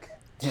 Frank,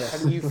 how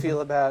do you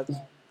feel about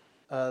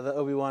the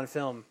Obi-Wan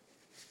film?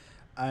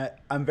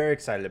 I'm very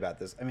excited about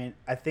this. I mean,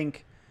 I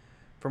think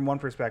from one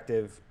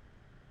perspective,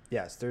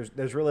 yes,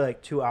 there's really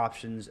like two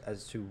options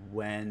as to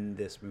when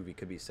this movie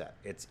could be set.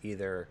 It's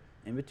either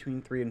in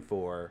between 3 and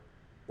 4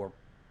 or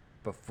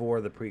before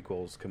the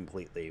prequels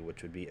completely,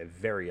 which would be a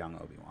very young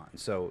Obi-Wan.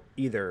 So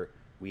either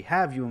we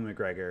have Ewan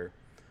McGregor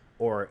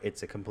or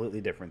it's a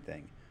completely different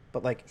thing.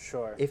 But like,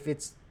 sure, if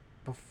it's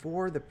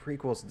before the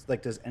prequels,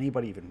 like, does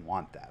anybody even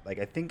want that? Like,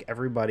 I think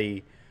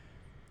everybody,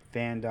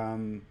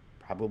 fandom,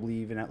 probably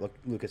even at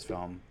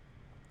Lucasfilm,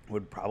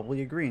 would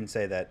probably agree and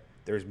say that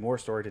there's more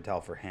story to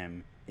tell for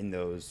him in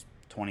those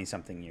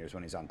 20-something years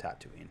when he's on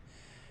Tatooine.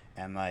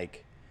 And,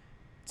 like,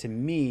 to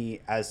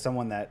me, as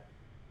someone that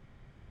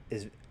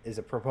is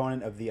a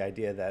proponent of the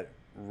idea that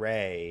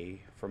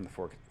Rey from The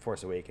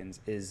Force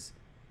Awakens is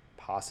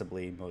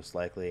possibly, most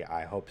likely,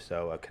 I hope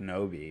so, a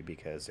Kenobi,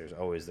 because there's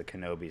always the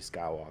Kenobi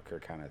Skywalker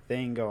kind of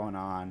thing going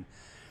on.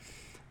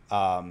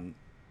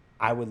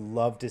 I would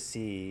love to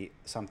see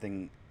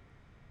something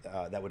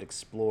that would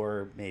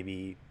explore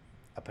maybe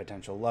a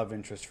potential love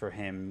interest for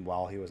him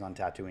while he was on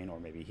Tatooine, or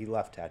maybe he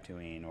left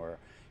Tatooine, or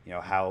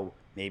how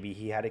maybe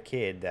he had a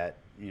kid that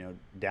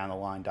down the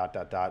line ...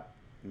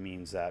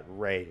 means that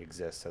Rey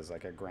exists as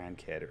like a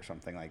grandkid or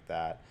something like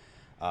that.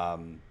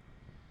 And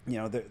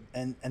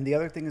the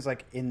other thing is,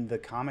 like, in the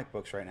comic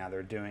books right now,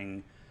 they're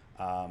doing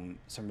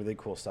some really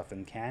cool stuff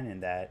in canon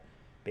that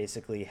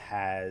basically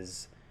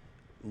has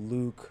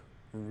Luke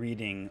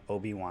reading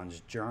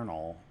Obi-Wan's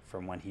journal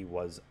from when he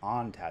was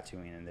on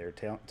Tatooine, and they're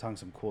telling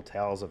some cool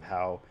tales of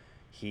how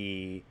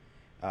he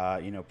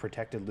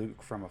protected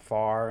Luke from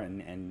afar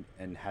and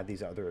had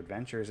these other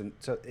adventures. And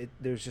so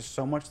there's just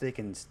so much they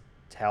can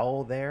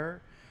tell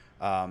there.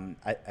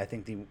 I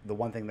think the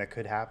one thing that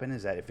could happen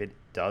is that if it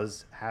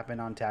does happen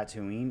on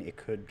Tatooine, it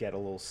could get a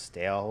little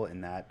stale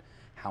in that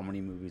how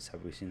many movies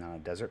have we seen on a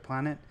desert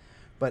planet.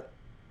 But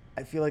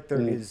I feel like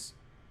there is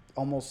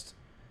almost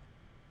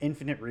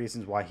infinite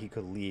reasons why he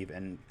could leave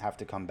and have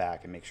to come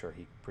back and make sure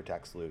he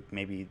protects Luke.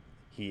 Maybe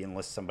he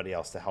enlists somebody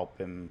else to help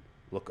him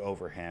look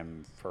over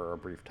him for a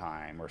brief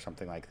time or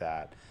something like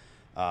that.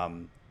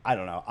 I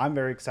don't know. I'm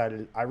very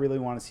excited. I really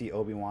want to see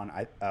Obi-Wan.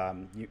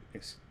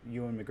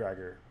 Ewan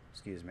McGregor,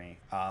 excuse me.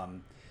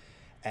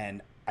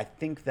 And I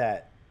think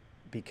that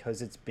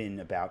because it's been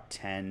about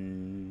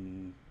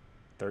 10,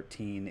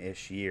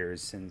 13-ish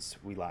years since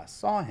we last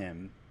saw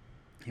him,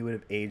 he would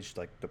have aged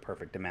like the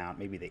perfect amount.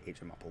 Maybe they age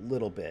him up a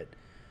little bit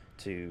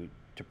to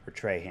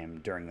portray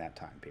him during that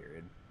time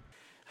period.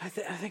 I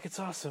think it's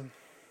awesome.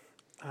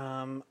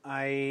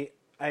 I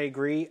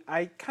agree.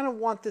 I kind of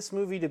want this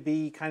movie to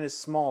be kind of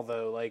small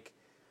though. Like,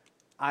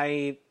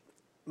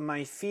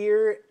 my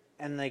fear,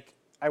 and like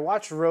I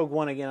watched Rogue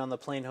One again on the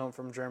plane home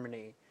from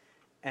Germany,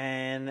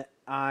 and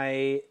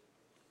I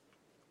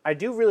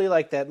do really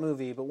like that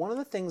movie. But one of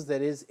the things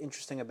that is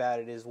interesting about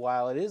it is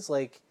while it is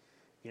like,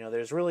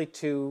 there's really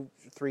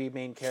 2-3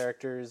 main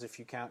characters if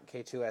you count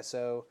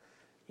K2SO,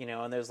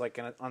 and there's like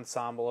an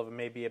ensemble of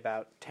maybe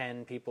about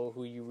 10 people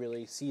who you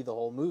really see the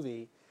whole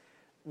movie.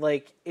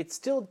 Like, it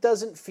still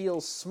doesn't feel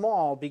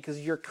small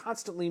because you're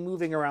constantly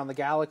moving around the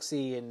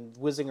galaxy and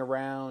whizzing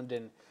around,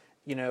 and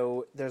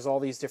there's all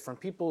these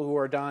different people who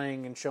are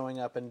dying and showing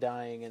up and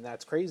dying, and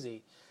that's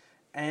crazy.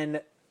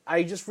 And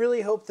I just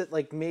really hope that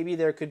like maybe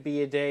there could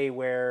be a day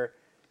where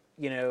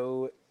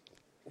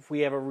if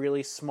we have a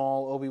really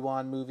small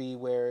Obi-Wan movie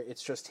where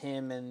it's just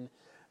him and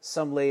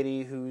some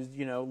lady who's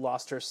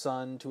lost her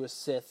son to a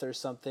Sith or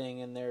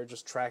something, and they're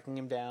just tracking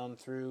him down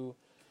through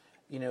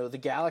the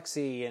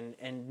galaxy,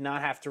 and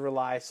not have to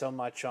rely so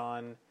much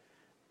on,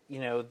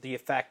 the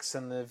effects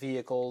and the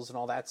vehicles and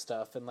all that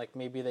stuff. And like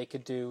maybe they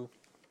could do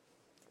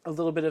a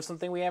little bit of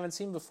something we haven't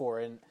seen before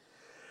and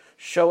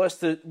show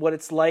us what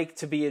it's like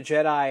to be a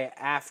Jedi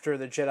after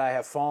the Jedi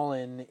have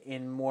fallen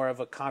in more of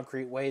a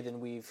concrete way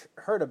than we've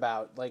heard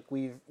about. Like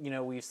we've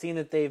seen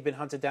that they've been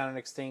hunted down and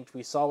extinct.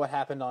 We saw what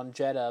happened on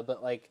Jeddah,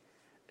 but like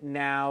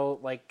now,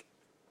 like,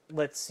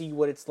 let's see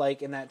what it's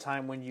like in that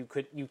time when you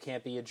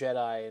can't be a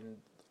Jedi and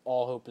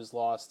all hope is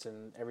lost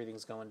and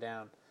everything's going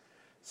down.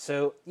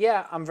 So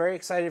yeah, I'm very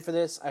excited for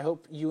this. I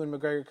hope Ewan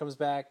McGregor comes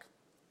back.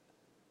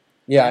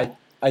 Yeah,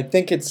 I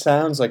think it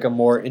sounds like a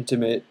more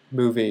intimate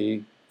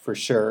movie for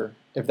sure,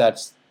 if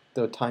that's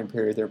the time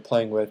period they're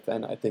playing with.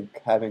 And I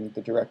think having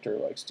the director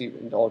like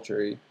Stephen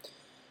Daldry,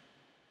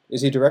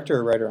 is he director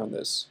or writer on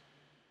this?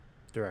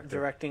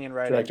 Directing and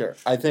writing. Director.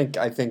 I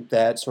think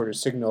that sort of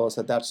signals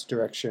that that's the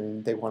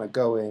direction they want to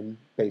go in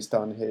based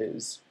on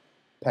his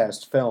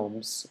past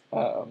films.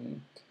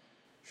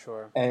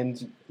 Sure.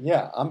 And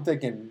yeah, I'm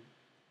thinking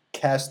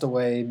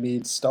Castaway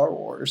meets Star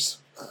Wars.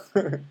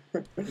 Yeah.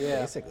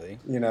 Basically.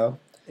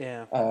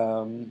 Yeah.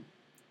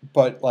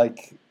 But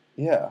like,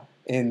 yeah,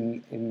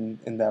 in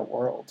that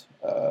world.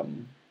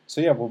 So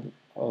yeah,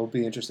 I'll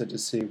be interested to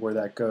see where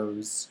that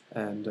goes,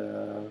 and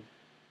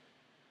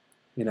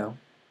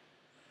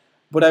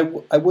But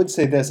I would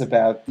say this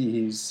about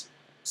these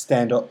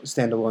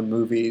standalone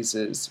movies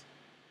is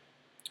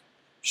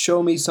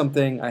show me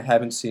something I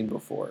haven't seen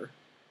before.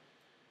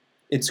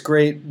 It's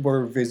great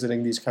we're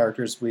visiting these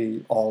characters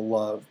we all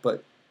love,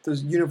 but the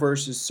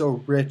universe is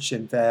so rich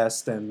and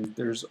vast, and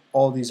there's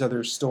all these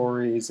other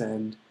stories,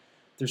 and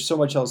there's so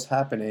much else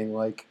happening.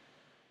 Like,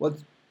 what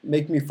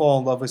make me fall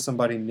in love with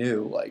somebody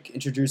new? Like,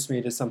 introduce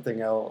me to something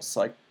else.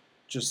 Like,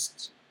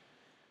 just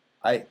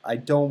I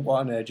don't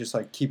want to just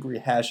like keep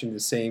rehashing the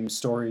same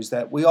stories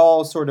that we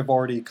all sort of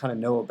already kind of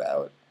know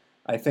about.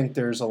 I think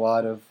there's a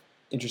lot of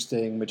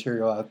interesting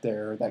material out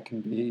there that can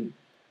be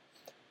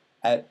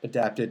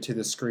adapted to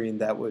the screen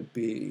that would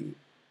be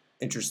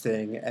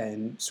interesting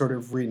and sort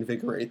of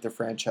reinvigorate the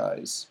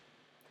franchise.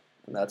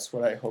 And that's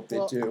what I hope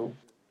they do.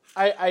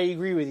 I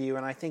agree with you,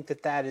 and I think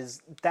that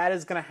is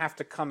going to have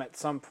to come at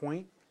some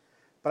point.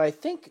 But I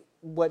think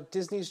what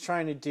Disney's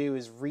trying to do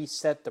is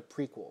reset the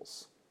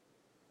prequels.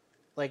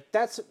 Like,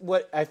 that's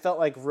what I felt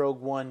like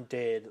Rogue One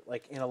did,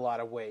 like, in a lot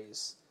of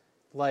ways.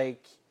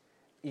 Like,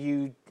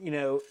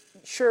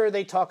 sure,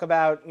 they talk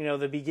about,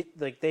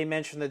 they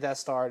mention the Death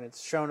Star, and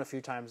it's shown a few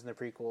times in the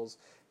prequels,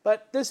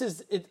 but this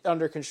is it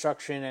under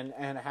construction,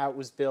 and how it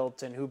was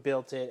built, and who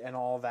built it, and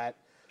all that,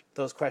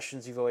 those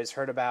questions you've always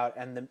heard about,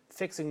 and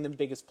fixing the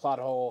biggest plot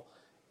hole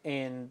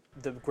in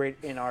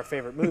our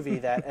favorite movie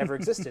that ever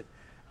existed.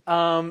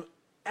 And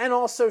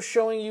also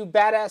showing you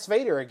badass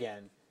Vader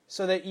again,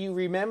 so that you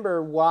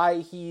remember why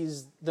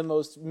he's the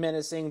most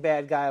menacing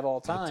bad guy of all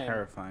time. A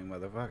terrifying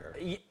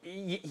motherfucker.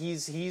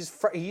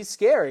 He's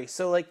scary.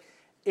 So like,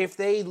 if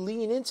they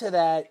lean into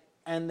that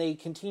and they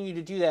continue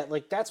to do that,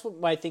 like that's what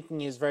my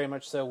thinking is very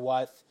much so.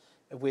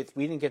 We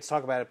didn't get to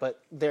talk about it,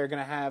 but they're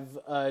gonna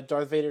have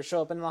Darth Vader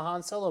show up in the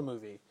Han Solo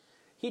movie.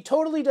 He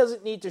totally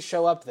doesn't need to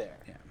show up there.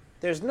 Yeah.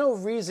 There's no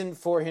reason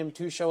for him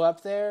to show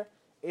up there.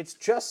 It's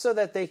just so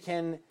that they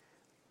can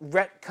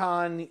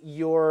retcon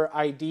your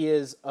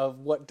ideas of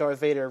what Darth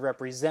Vader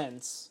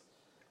represents,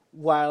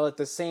 while at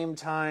the same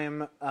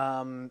time,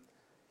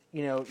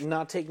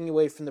 not taking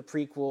away from the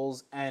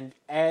prequels and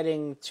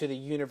adding to the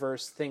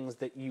universe things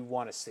that you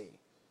want to see.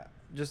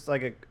 Just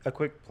like a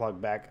quick plug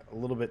back a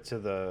little bit to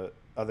the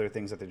other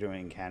things that they're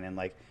doing in canon.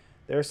 Like,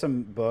 there are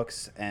some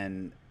books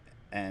and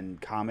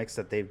comics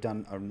that they've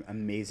done an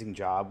amazing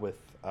job with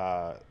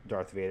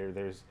Darth Vader.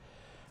 There's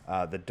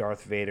the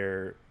Darth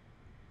Vader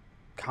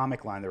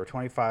comic line. There were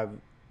 25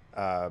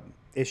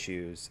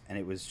 issues, and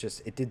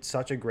it did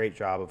such a great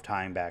job of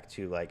tying back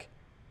to like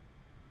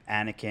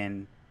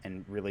Anakin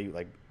and really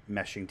like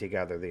meshing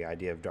together the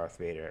idea of Darth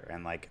Vader,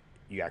 and like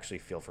you actually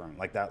feel for him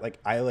like that. Like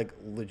I like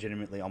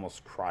legitimately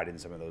almost cried in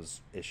some of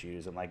those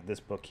issues, and like this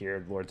book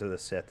here, Lords of the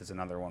Sith, is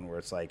another one where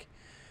it's like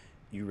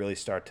you really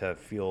start to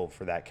feel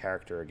for that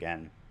character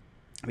again,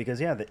 because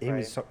yeah, he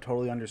was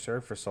totally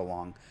underserved for so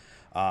long.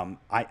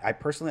 I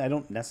personally, I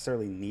don't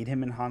necessarily need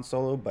him in Han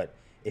Solo, but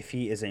if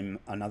he is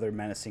another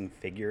menacing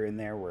figure in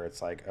there where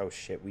it's like, oh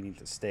shit, we need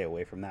to stay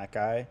away from that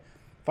guy,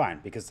 fine,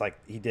 because like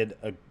he did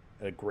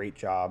a great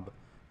job,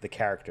 the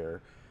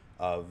character,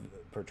 of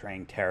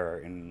portraying terror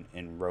in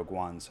Rogue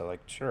One. So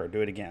like, sure,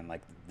 do it again.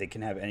 Like they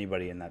can have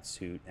anybody in that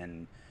suit,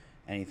 and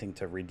anything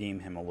to redeem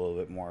him a little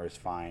bit more is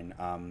fine.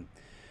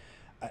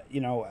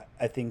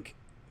 I think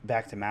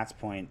back to Matt's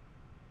point,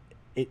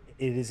 it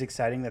is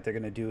exciting that they're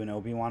going to do an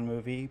Obi-Wan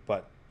movie,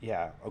 but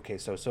yeah, okay,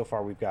 so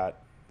far we've got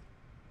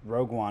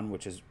Rogue One,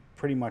 which is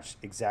pretty much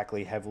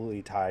exactly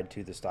heavily tied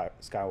to the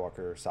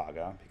Skywalker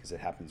saga because it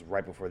happens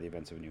right before the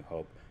events of A New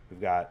Hope. We've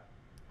got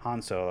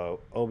Han Solo,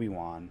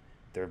 Obi-Wan.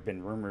 There have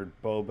been rumored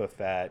Boba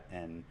Fett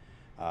and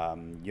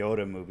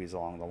Yoda movies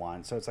along the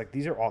line. So it's like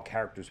these are all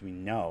characters we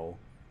know,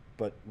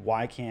 but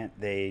why can't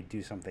they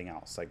do something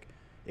else? Like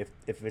if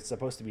it's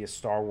supposed to be a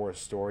Star Wars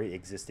story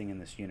existing in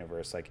this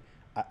universe, like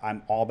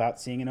I'm all about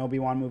seeing an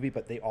Obi-Wan movie,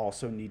 but they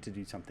also need to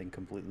do something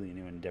completely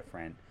new and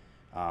different.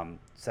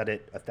 Set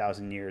it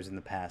 1,000 years in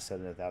the past, set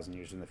it 1,000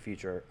 years in the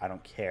future. I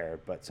don't care,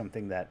 but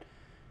something that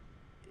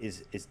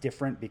is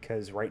different,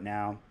 because right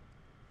now,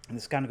 and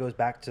this kind of goes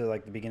back to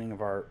like the beginning of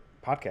our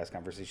podcast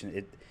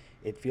conversation.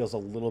 It feels a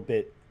little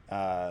bit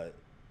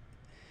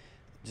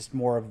just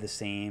more of the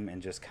same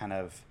and just kind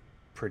of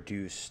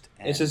produced.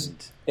 And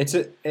it's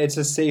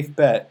a safe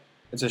bet.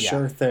 It's a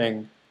sure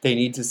thing. They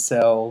need to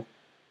sell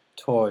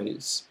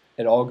toys.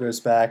 It all goes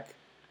back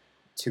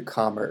to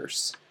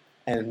commerce,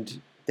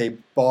 and they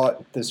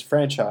bought this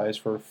franchise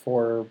for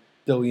 $4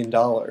 billion,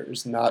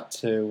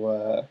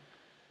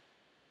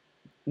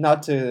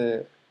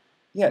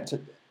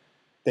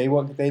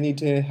 they need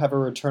to have a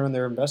return on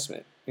their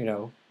investment.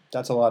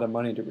 That's a lot of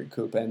money to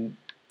recoup, and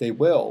they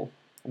will,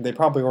 and they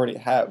probably already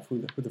have.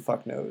 Who the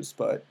fuck knows?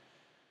 But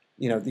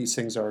these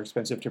things are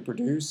expensive to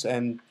produce,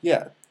 and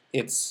yeah,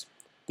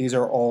 these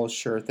are all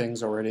sure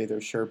things already. They're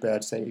sure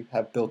bets. They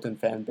have built-in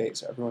fan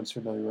base. Everyone's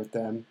familiar with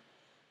them,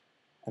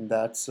 and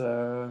that's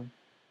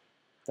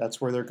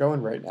where they're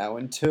going right now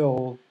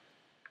until,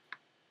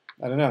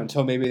 I don't know,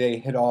 until maybe they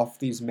hit off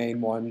these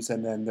main ones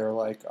and then they're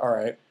like, all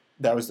right,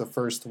 that was the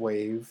first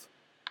wave.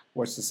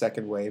 What's the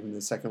second wave? And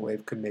the second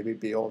wave could maybe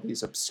be all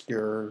these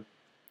obscure,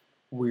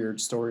 weird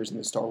stories in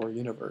the Star Wars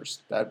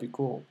universe. That'd be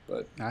cool,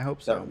 but I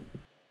hope so.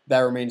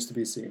 That remains to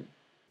be seen.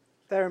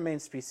 That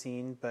remains to be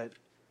seen, but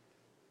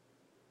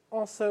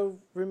also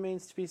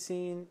remains to be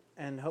seen,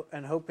 and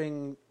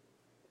hoping,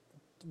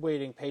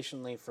 waiting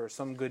patiently for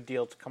some good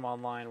deal to come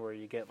online where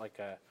you get like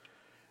a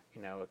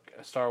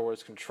Star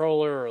Wars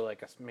controller, or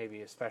like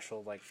maybe a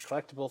special like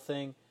collectible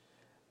thing.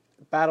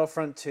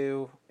 Battlefront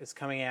 2 is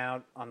coming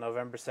out on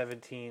November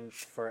 17th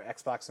for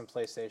Xbox and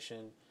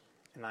PlayStation,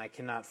 and I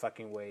cannot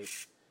fucking wait.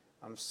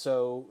 I'm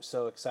so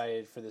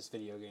excited for this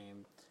video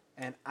game.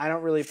 And I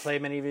don't really play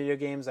many video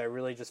games. I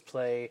really just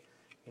play,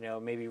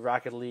 maybe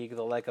Rocket League,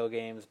 the Lego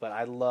games, but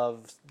I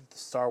love the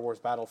Star Wars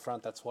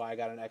Battlefront. That's why I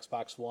got an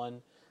Xbox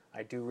One.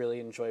 I do really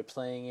enjoy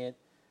playing it.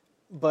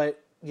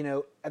 But,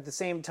 at the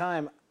same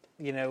time,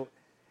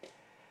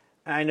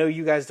 I know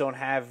you guys don't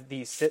have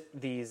the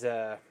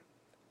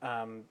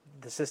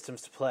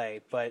systems to play,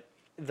 but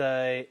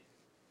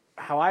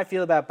how I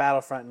feel about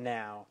Battlefront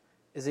now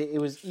is it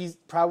was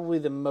probably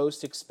the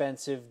most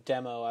expensive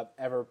demo I've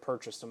ever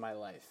purchased in my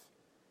life.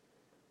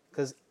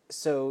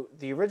 So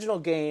the original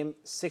game,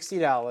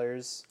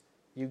 $60,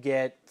 you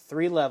get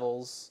 3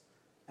 levels,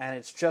 and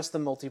it's just the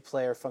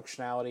multiplayer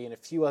functionality and a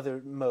few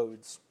other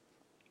modes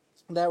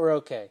that were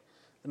okay.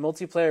 The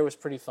multiplayer was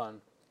pretty fun.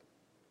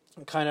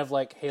 Kind of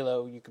like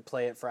Halo, you could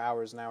play it for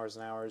hours and hours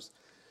and hours,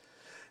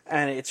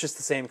 and it's just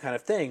the same kind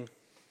of thing.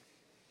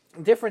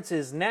 The difference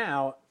is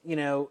now,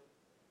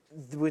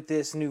 with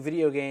this new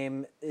video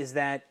game, is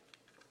that,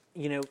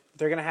 they're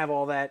going to have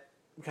all that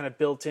kind of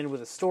built in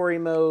with a story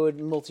mode,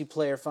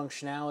 multiplayer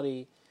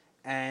functionality,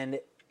 and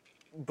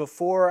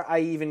before I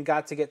even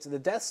got to the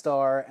Death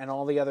Star and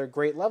all the other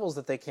great levels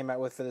that they came out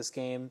with for this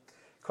game,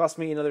 it cost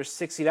me another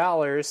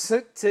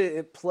 $60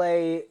 to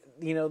play,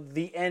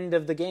 the end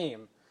of the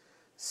game.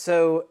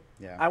 So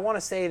yeah. I want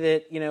to say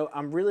that,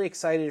 I'm really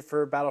excited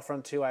for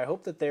Battlefront 2. I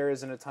hope that there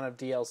isn't a ton of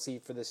DLC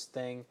for this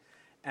thing,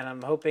 and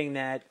I'm hoping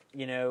that,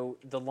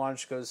 the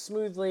launch goes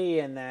smoothly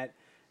and that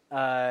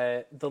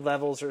the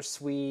levels are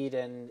sweet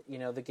and,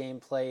 the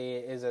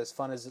gameplay is as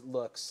fun as it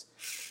looks,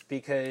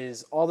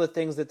 because all the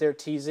things that they're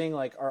teasing,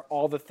 are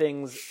all the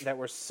things that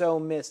were so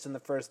missed in the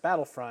first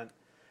Battlefront.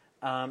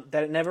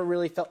 that it never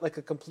really felt like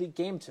a complete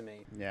game to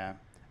me. Yeah.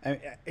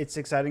 It's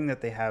exciting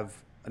that they have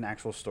an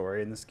actual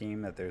story in this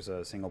game, that there's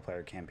a single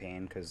player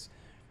campaign, because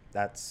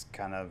that's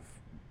kind of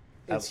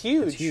It's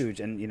huge. It's huge,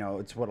 and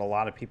it's what a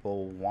lot of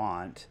people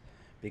want,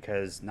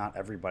 because not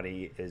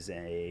everybody is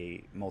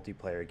a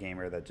multiplayer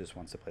gamer that just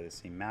wants to play the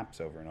same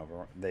maps over and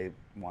over. They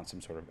want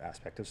some sort of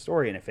aspect of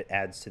story, and if it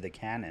adds to the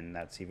canon,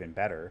 that's even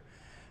better.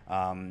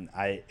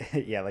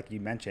 Yeah, like you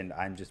mentioned,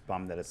 I'm just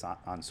bummed that it's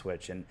not on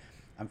Switch, and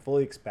I'm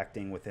fully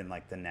expecting within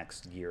like the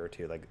next year or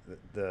two, like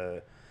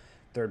the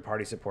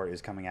third-party support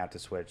is coming out to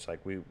Switch.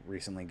 Like we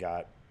recently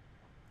got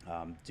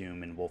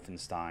Doom and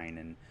Wolfenstein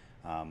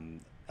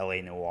and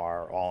LA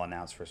Noire all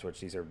announced for Switch.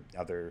 These are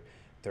other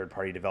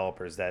third-party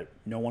developers that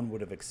no one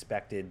would have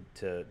expected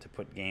to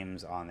put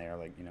games on there,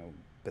 like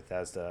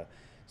Bethesda.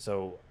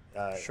 So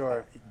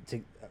Sure.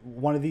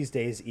 One of these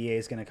days, EA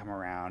is going to come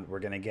around. We're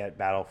going to get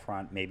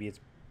Battlefront. Maybe it's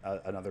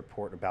another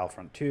port of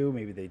Battlefront 2.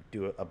 Maybe they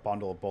do a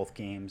bundle of both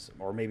games,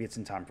 or maybe it's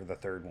in time for the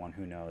third one.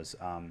 Who knows?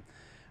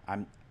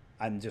 I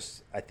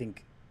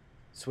think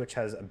Switch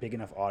has a big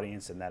enough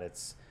audience, and that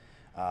it's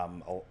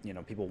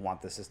people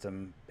want the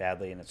system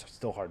badly, and it's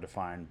still hard to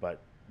find, but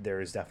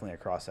there is definitely a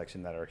cross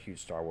section that are huge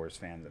Star Wars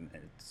fans, and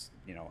it's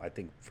I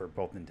think for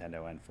both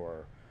Nintendo and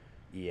for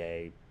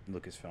EA,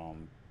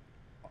 Lucasfilm,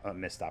 a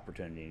missed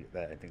opportunity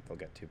that I think they'll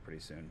get to pretty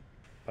soon.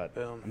 But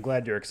Boom. I'm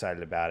glad you're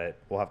excited about it.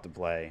 We'll have to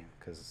play,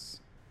 because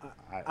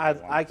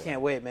I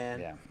can't wait, man.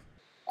 Yeah.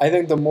 I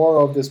think the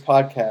moral of this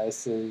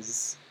podcast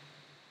is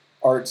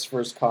arts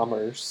versus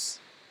commerce,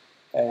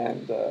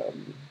 and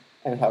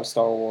how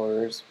Star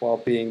Wars, while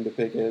being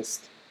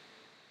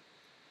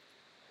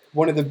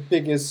one of the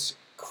biggest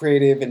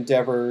creative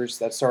endeavors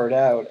that started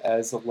out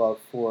as a love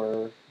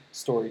for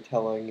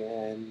storytelling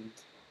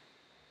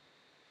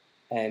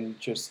and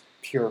just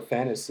pure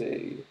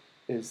fantasy,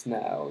 is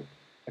now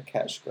a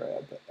cash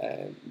grab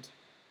and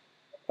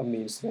a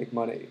means to make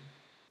money.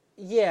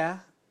 Yeah,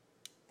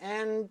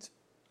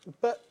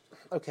 but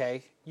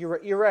okay,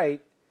 you're right,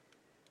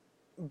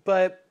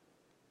 but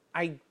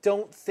I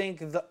don't think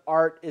the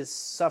art is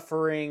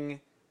suffering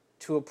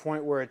to a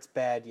point where it's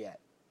bad yet.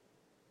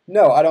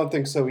 No, I don't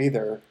think so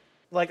either.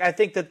 Like, I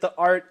think that the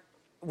art,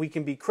 we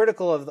can be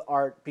critical of the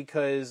art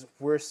because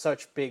we're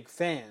such big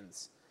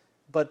fans,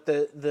 but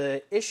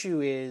the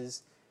issue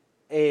is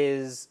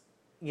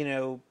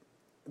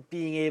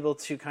being able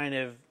to kind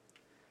of.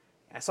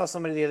 I saw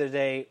somebody the other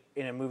day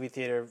in a movie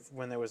theater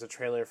when there was a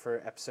trailer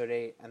for Episode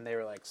 8, and they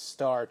were like,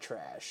 Star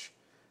Trash.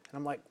 And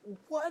I'm like,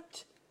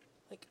 what?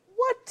 Like,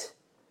 what?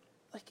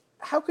 Like,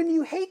 how can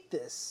you hate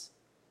this?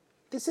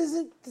 This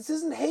isn't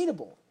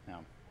hateable. No.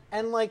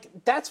 And like,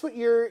 that's what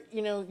your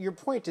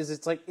point is.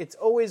 It's like, it's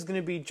always going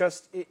to be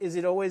is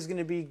it always going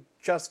to be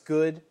just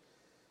good?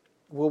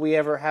 Will we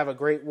ever have a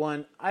great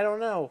one? I don't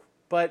know.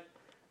 But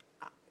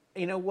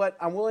you know what?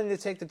 I'm willing to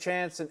take the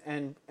chance,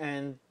 and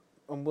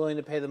I'm willing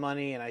to pay the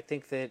money, and I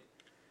think that,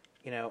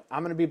 I'm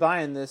going to be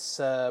buying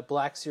this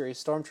Black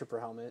Series Stormtrooper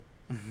helmet.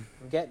 I'm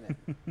getting it.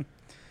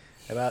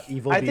 About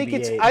Evil I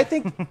BB-8.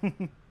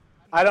 think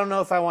I don't know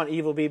if I want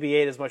Evil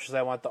BB-8 as much as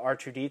I want the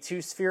R2-D2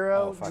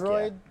 Sphero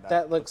droid. Yeah.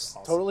 That looks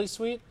awesome. totally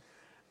sweet.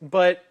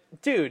 But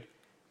dude,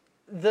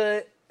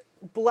 the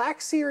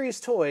Black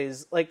Series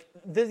toys, like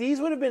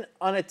these would have been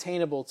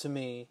unattainable to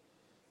me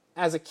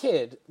as a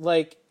kid.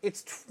 Like,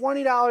 it's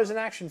 $20 an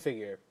action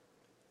figure.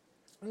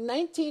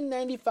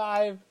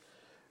 $19.95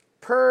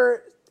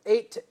 per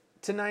 8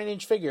 to 9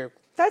 inch figure.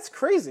 That's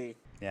crazy.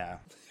 Yeah.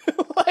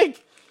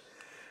 Like,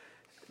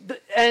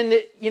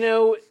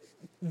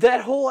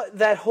 that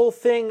whole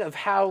thing of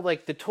how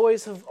like the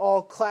toys have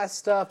all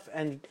classed up,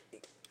 and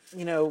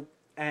the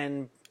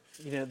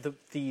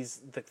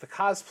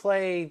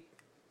cosplay.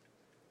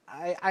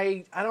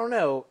 I don't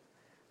know.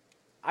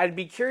 I'd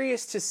be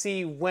curious to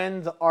see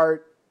when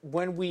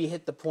we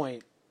hit the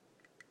point.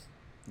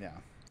 Yeah.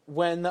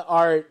 When the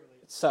art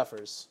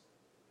suffers.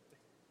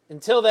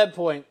 Until that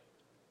point.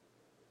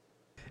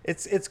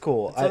 It's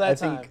cool. I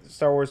think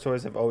Star Wars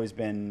toys have always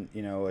been,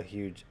 a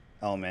huge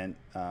element.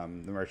 The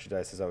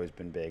merchandise has always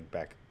been big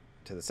back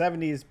to the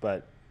 70s,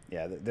 but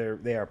yeah,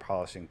 they are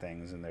polishing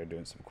things, and they're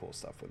doing some cool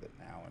stuff with it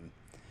now, and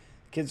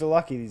kids are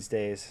lucky these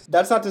days.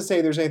 That's not to say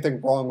there's anything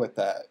wrong with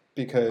that,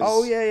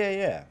 because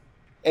yeah.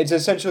 It's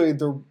essentially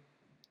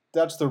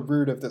that's the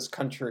root of this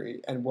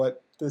country and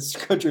what this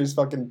country is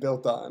fucking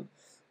built on.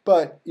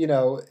 But,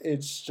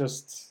 it's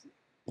just,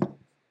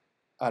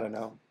 I don't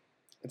know.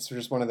 It's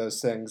just one of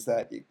those things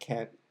that you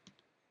can't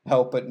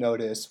help but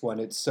notice when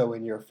it's so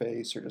in your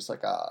face. You're just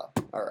like, all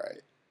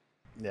right.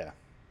 Yeah.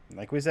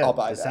 Like we said,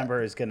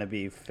 December is going to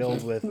be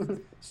filled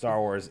with Star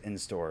Wars in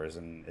stores,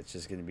 and it's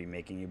just going to be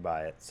making you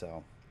buy it.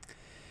 So,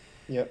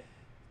 yep.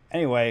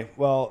 Anyway,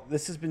 well,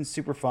 this has been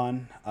super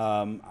fun.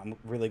 I'm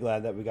really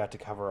glad that we got to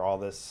cover all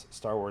this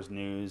Star Wars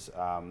news.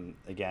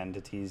 Again,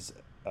 to tease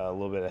a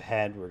little bit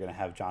ahead, we're going to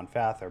have John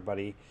Fath, our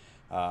buddy,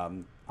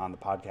 on the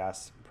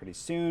podcast pretty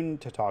soon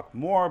to talk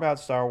more about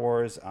Star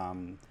Wars.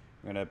 We're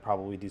going to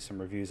probably do some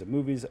reviews of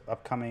movies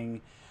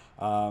upcoming,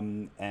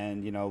 and,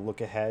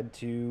 look ahead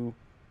to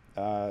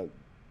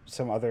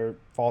some other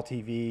fall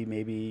TV,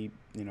 maybe,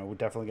 we'll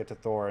definitely get to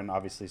Thor and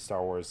obviously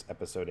Star Wars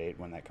Episode 8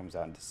 when that comes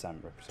out in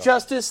December. So.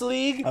 Justice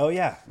League. Oh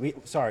yeah, we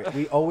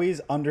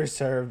always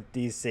underserve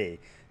DC.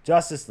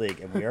 Justice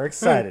League, and we are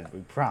excited.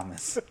 We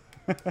promise.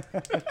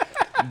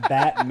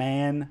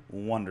 Batman,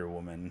 Wonder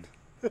Woman.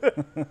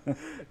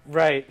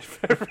 Right.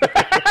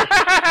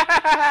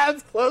 I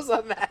was close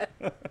on that.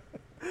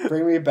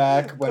 Bring me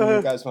back when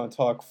you guys want to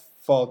talk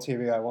fall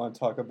TV. I want to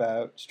talk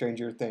about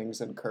Stranger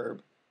Things and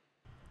Curb.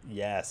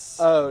 Yes.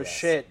 Oh, yes.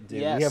 shit. Dude,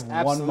 yes, we have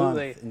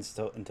absolutely. 1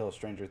 month until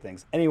Stranger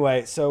Things.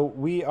 Anyway, so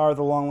we are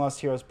the Long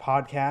Lost Heroes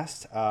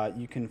podcast.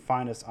 You can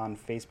find us on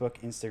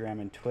Facebook, Instagram,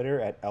 and Twitter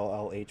at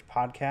LLH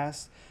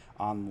Podcast.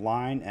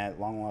 Online at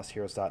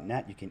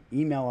longlostheroes.net. You can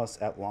email us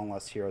at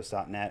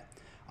longlostheroes.net.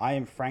 I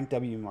am Frank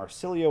W.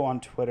 Marsilio on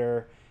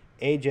Twitter.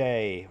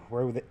 AJ,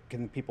 where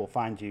can people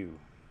find you?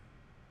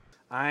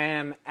 I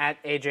am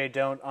at AJ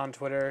Don't on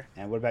Twitter.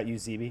 And what about you,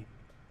 ZB?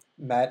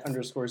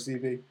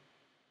 Matt_ZB.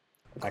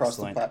 Across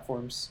Excellent. the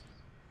platforms.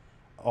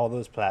 All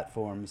those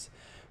platforms.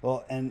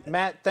 Well, and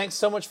Matt, thanks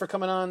so much for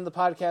coming on the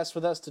podcast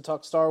with us to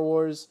talk Star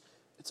Wars.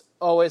 It's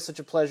always such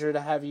a pleasure to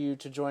have you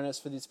to join us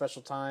for these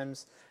special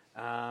times.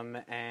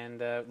 And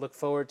look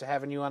forward to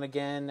having you on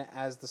again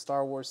as the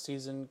Star Wars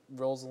season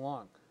rolls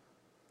along.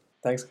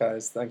 Thanks,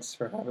 guys. Thanks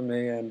for having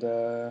me.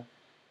 And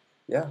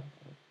yeah,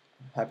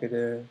 happy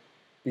to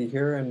be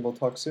here, and we'll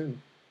talk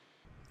soon.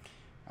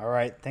 all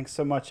right. Thanks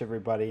so much,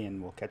 everybody,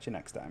 and we'll catch you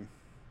next time.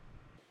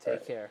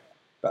 Take care.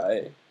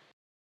 Bye.